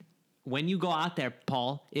when you go out there,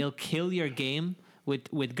 Paul, it'll kill your game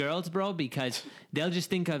with girls, bro, because they'll just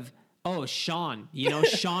think of, oh, Sean. You know,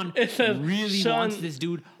 Sean It says, really Sean- wants this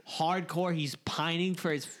dude hardcore. He's pining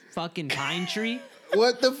for his fucking pine tree.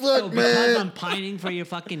 What the So fuck, because man? I'm pining for your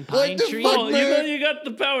fucking What pine the tree. fuck, Paul, you man. know you got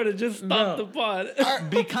the power to just stop Bro. the pod.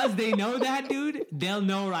 Because they know that, dude, they'll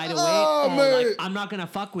know right away. Oh, Oh, man. like, I'm not gonna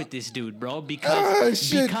fuck with this dude, bro, Ah, because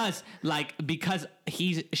shit. because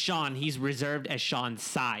he's Sean. He's reserved as Sean's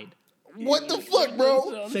side. What the fuck,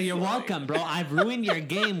 bro? So you're welcome, bro. I've ruined your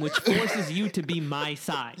game, which forces you to be my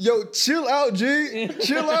side. Yo, chill out, G.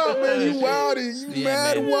 Chill out, man. You wildy. You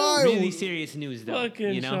mad man. wild. Really serious news, though.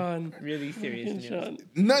 Fucking you know, Sean. really serious Fucking news. Sean.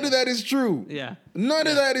 None of that is true. Yeah, None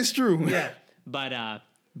of that is true. yeah.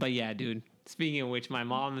 But yeah, dude. Speaking of which, my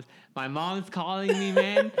mom's calling me,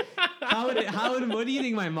 man. What do you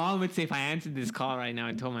think my mom would say if I answered this call right now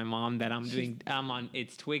and told my mom that I'm on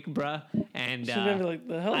It's Twig, bruh, and She's gonna be like,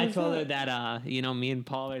 the hell I is told her that? that me and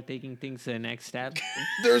Paul are taking things to the next step.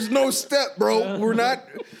 There's no step, bro. We're not.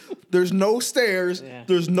 There's no stairs. Yeah.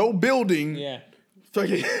 There's no building. Yeah,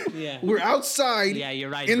 Fucking. Yeah. We're outside. yeah, you're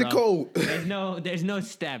right. In bro. the cold. There's no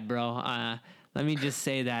step, bro. Let me just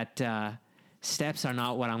say that steps are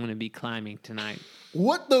not what I'm gonna be climbing tonight.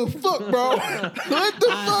 What the fuck, bro? What the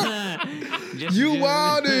fuck? You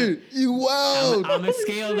wildin'. You wild. I'm gonna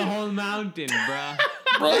scale the whole mountain, bruh.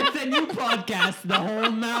 It's a new podcast, the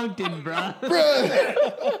whole mountain, bruh.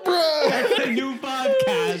 Bruh. It's a new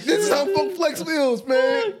podcast. This is how Funk Flex feels,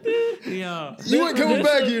 man. Yo. You ain't coming this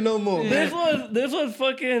back was- here no more. This was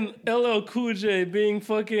fucking LL Cool J being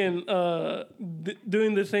fucking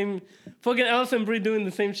doing the same, fucking Alison Brie doing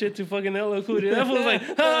the same shit to fucking LL Cool J. That was like,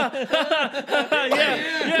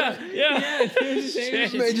 yeah.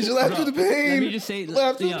 Man, just laugh through the pain. Let me just say,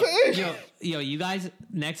 Laugh through the pain. yo, you guys,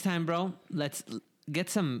 next time, bro, let's get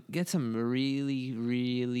some really,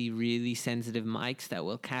 really, really sensitive mics that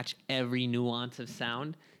will catch every nuance of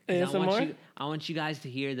sound. 'Cause ASMR? I want you guys to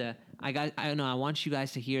hear I want you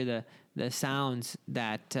guys to hear the sounds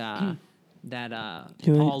that Paul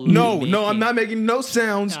will be No, making. I'm not making no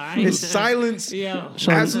sounds. All right. It's silence. Yo.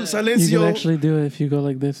 Sean, Absolute you silencio. can actually do it if you go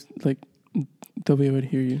like this. Like, they'll be able to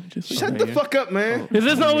hear you. Just Shut the fuck up, man. Is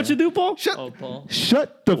this not what you do, Paul? Shut. Oh, Paul.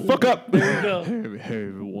 Shut the fuck up. There you go. Hey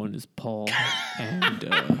everyone, it's Paul, and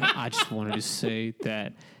I just wanted to say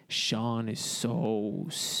that Sean is so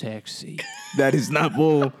sexy, That is not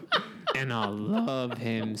bull. and I love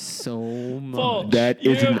him so Paul, much. That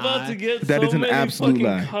you're is an- about to get that so is an many absolute fucking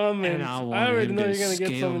lie. comments. And I I want already him know to you're gonna get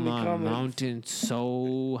so scale many my comments. mountain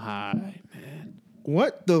so high, man.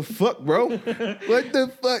 What the fuck, bro? What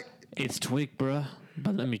the fuck? It's Twig, bruh,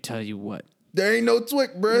 but let me tell you what. There ain't no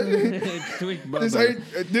Twick, bro. It's Twig, bruh. This but-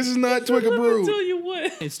 ain't. This is not Twick Let me approved. tell you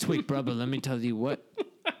what. It's Twig, bruh, but let me tell you what.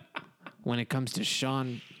 When it comes to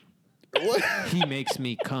Sean, What? he makes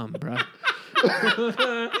me come, bruh.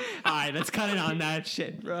 All right, let's cut it on that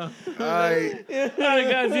shit, bro. All right,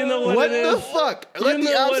 guys, you know what What it the is. fuck? You Let the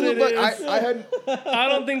know what absolute it fuck. is. I had. I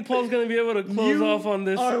don't think Paul's gonna be able to close off on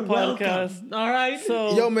this podcast. All right.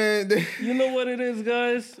 So Yo, man. you know what it is,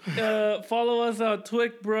 guys. Follow us at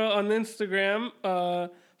Twickbra on Instagram.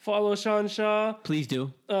 Follow Sean Shaw. Please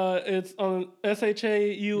do. It's on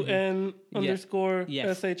SHAUN underscore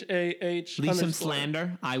Yes. SHAH. Leave some underscore.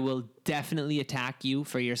 slander. I will definitely attack you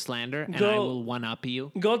for your slander, and Go- I will one up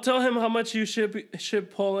you. Go tell him how much you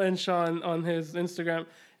ship Paul and Sean on his Instagram,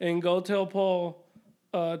 and go tell Paul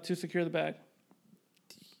to secure the bag.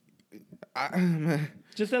 Man.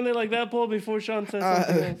 Just end it like that, Paul, before Sean says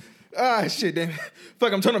something else. Shit, damn.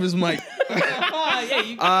 Fuck, I'm turning off his mic.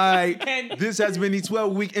 This has been the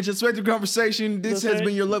 12-week introspective conversation. This has Okay.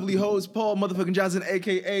 been your lovely host, Paul motherfucking Johnson,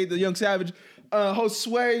 a.k.a. The Young Savage. Host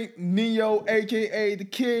Sway, Neo, a.k.a. The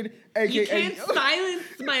Kid, a.k.a. You can't silence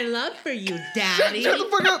my love for you, Shut Daddy. the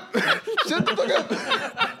fuck up. Shut the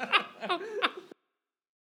fuck up.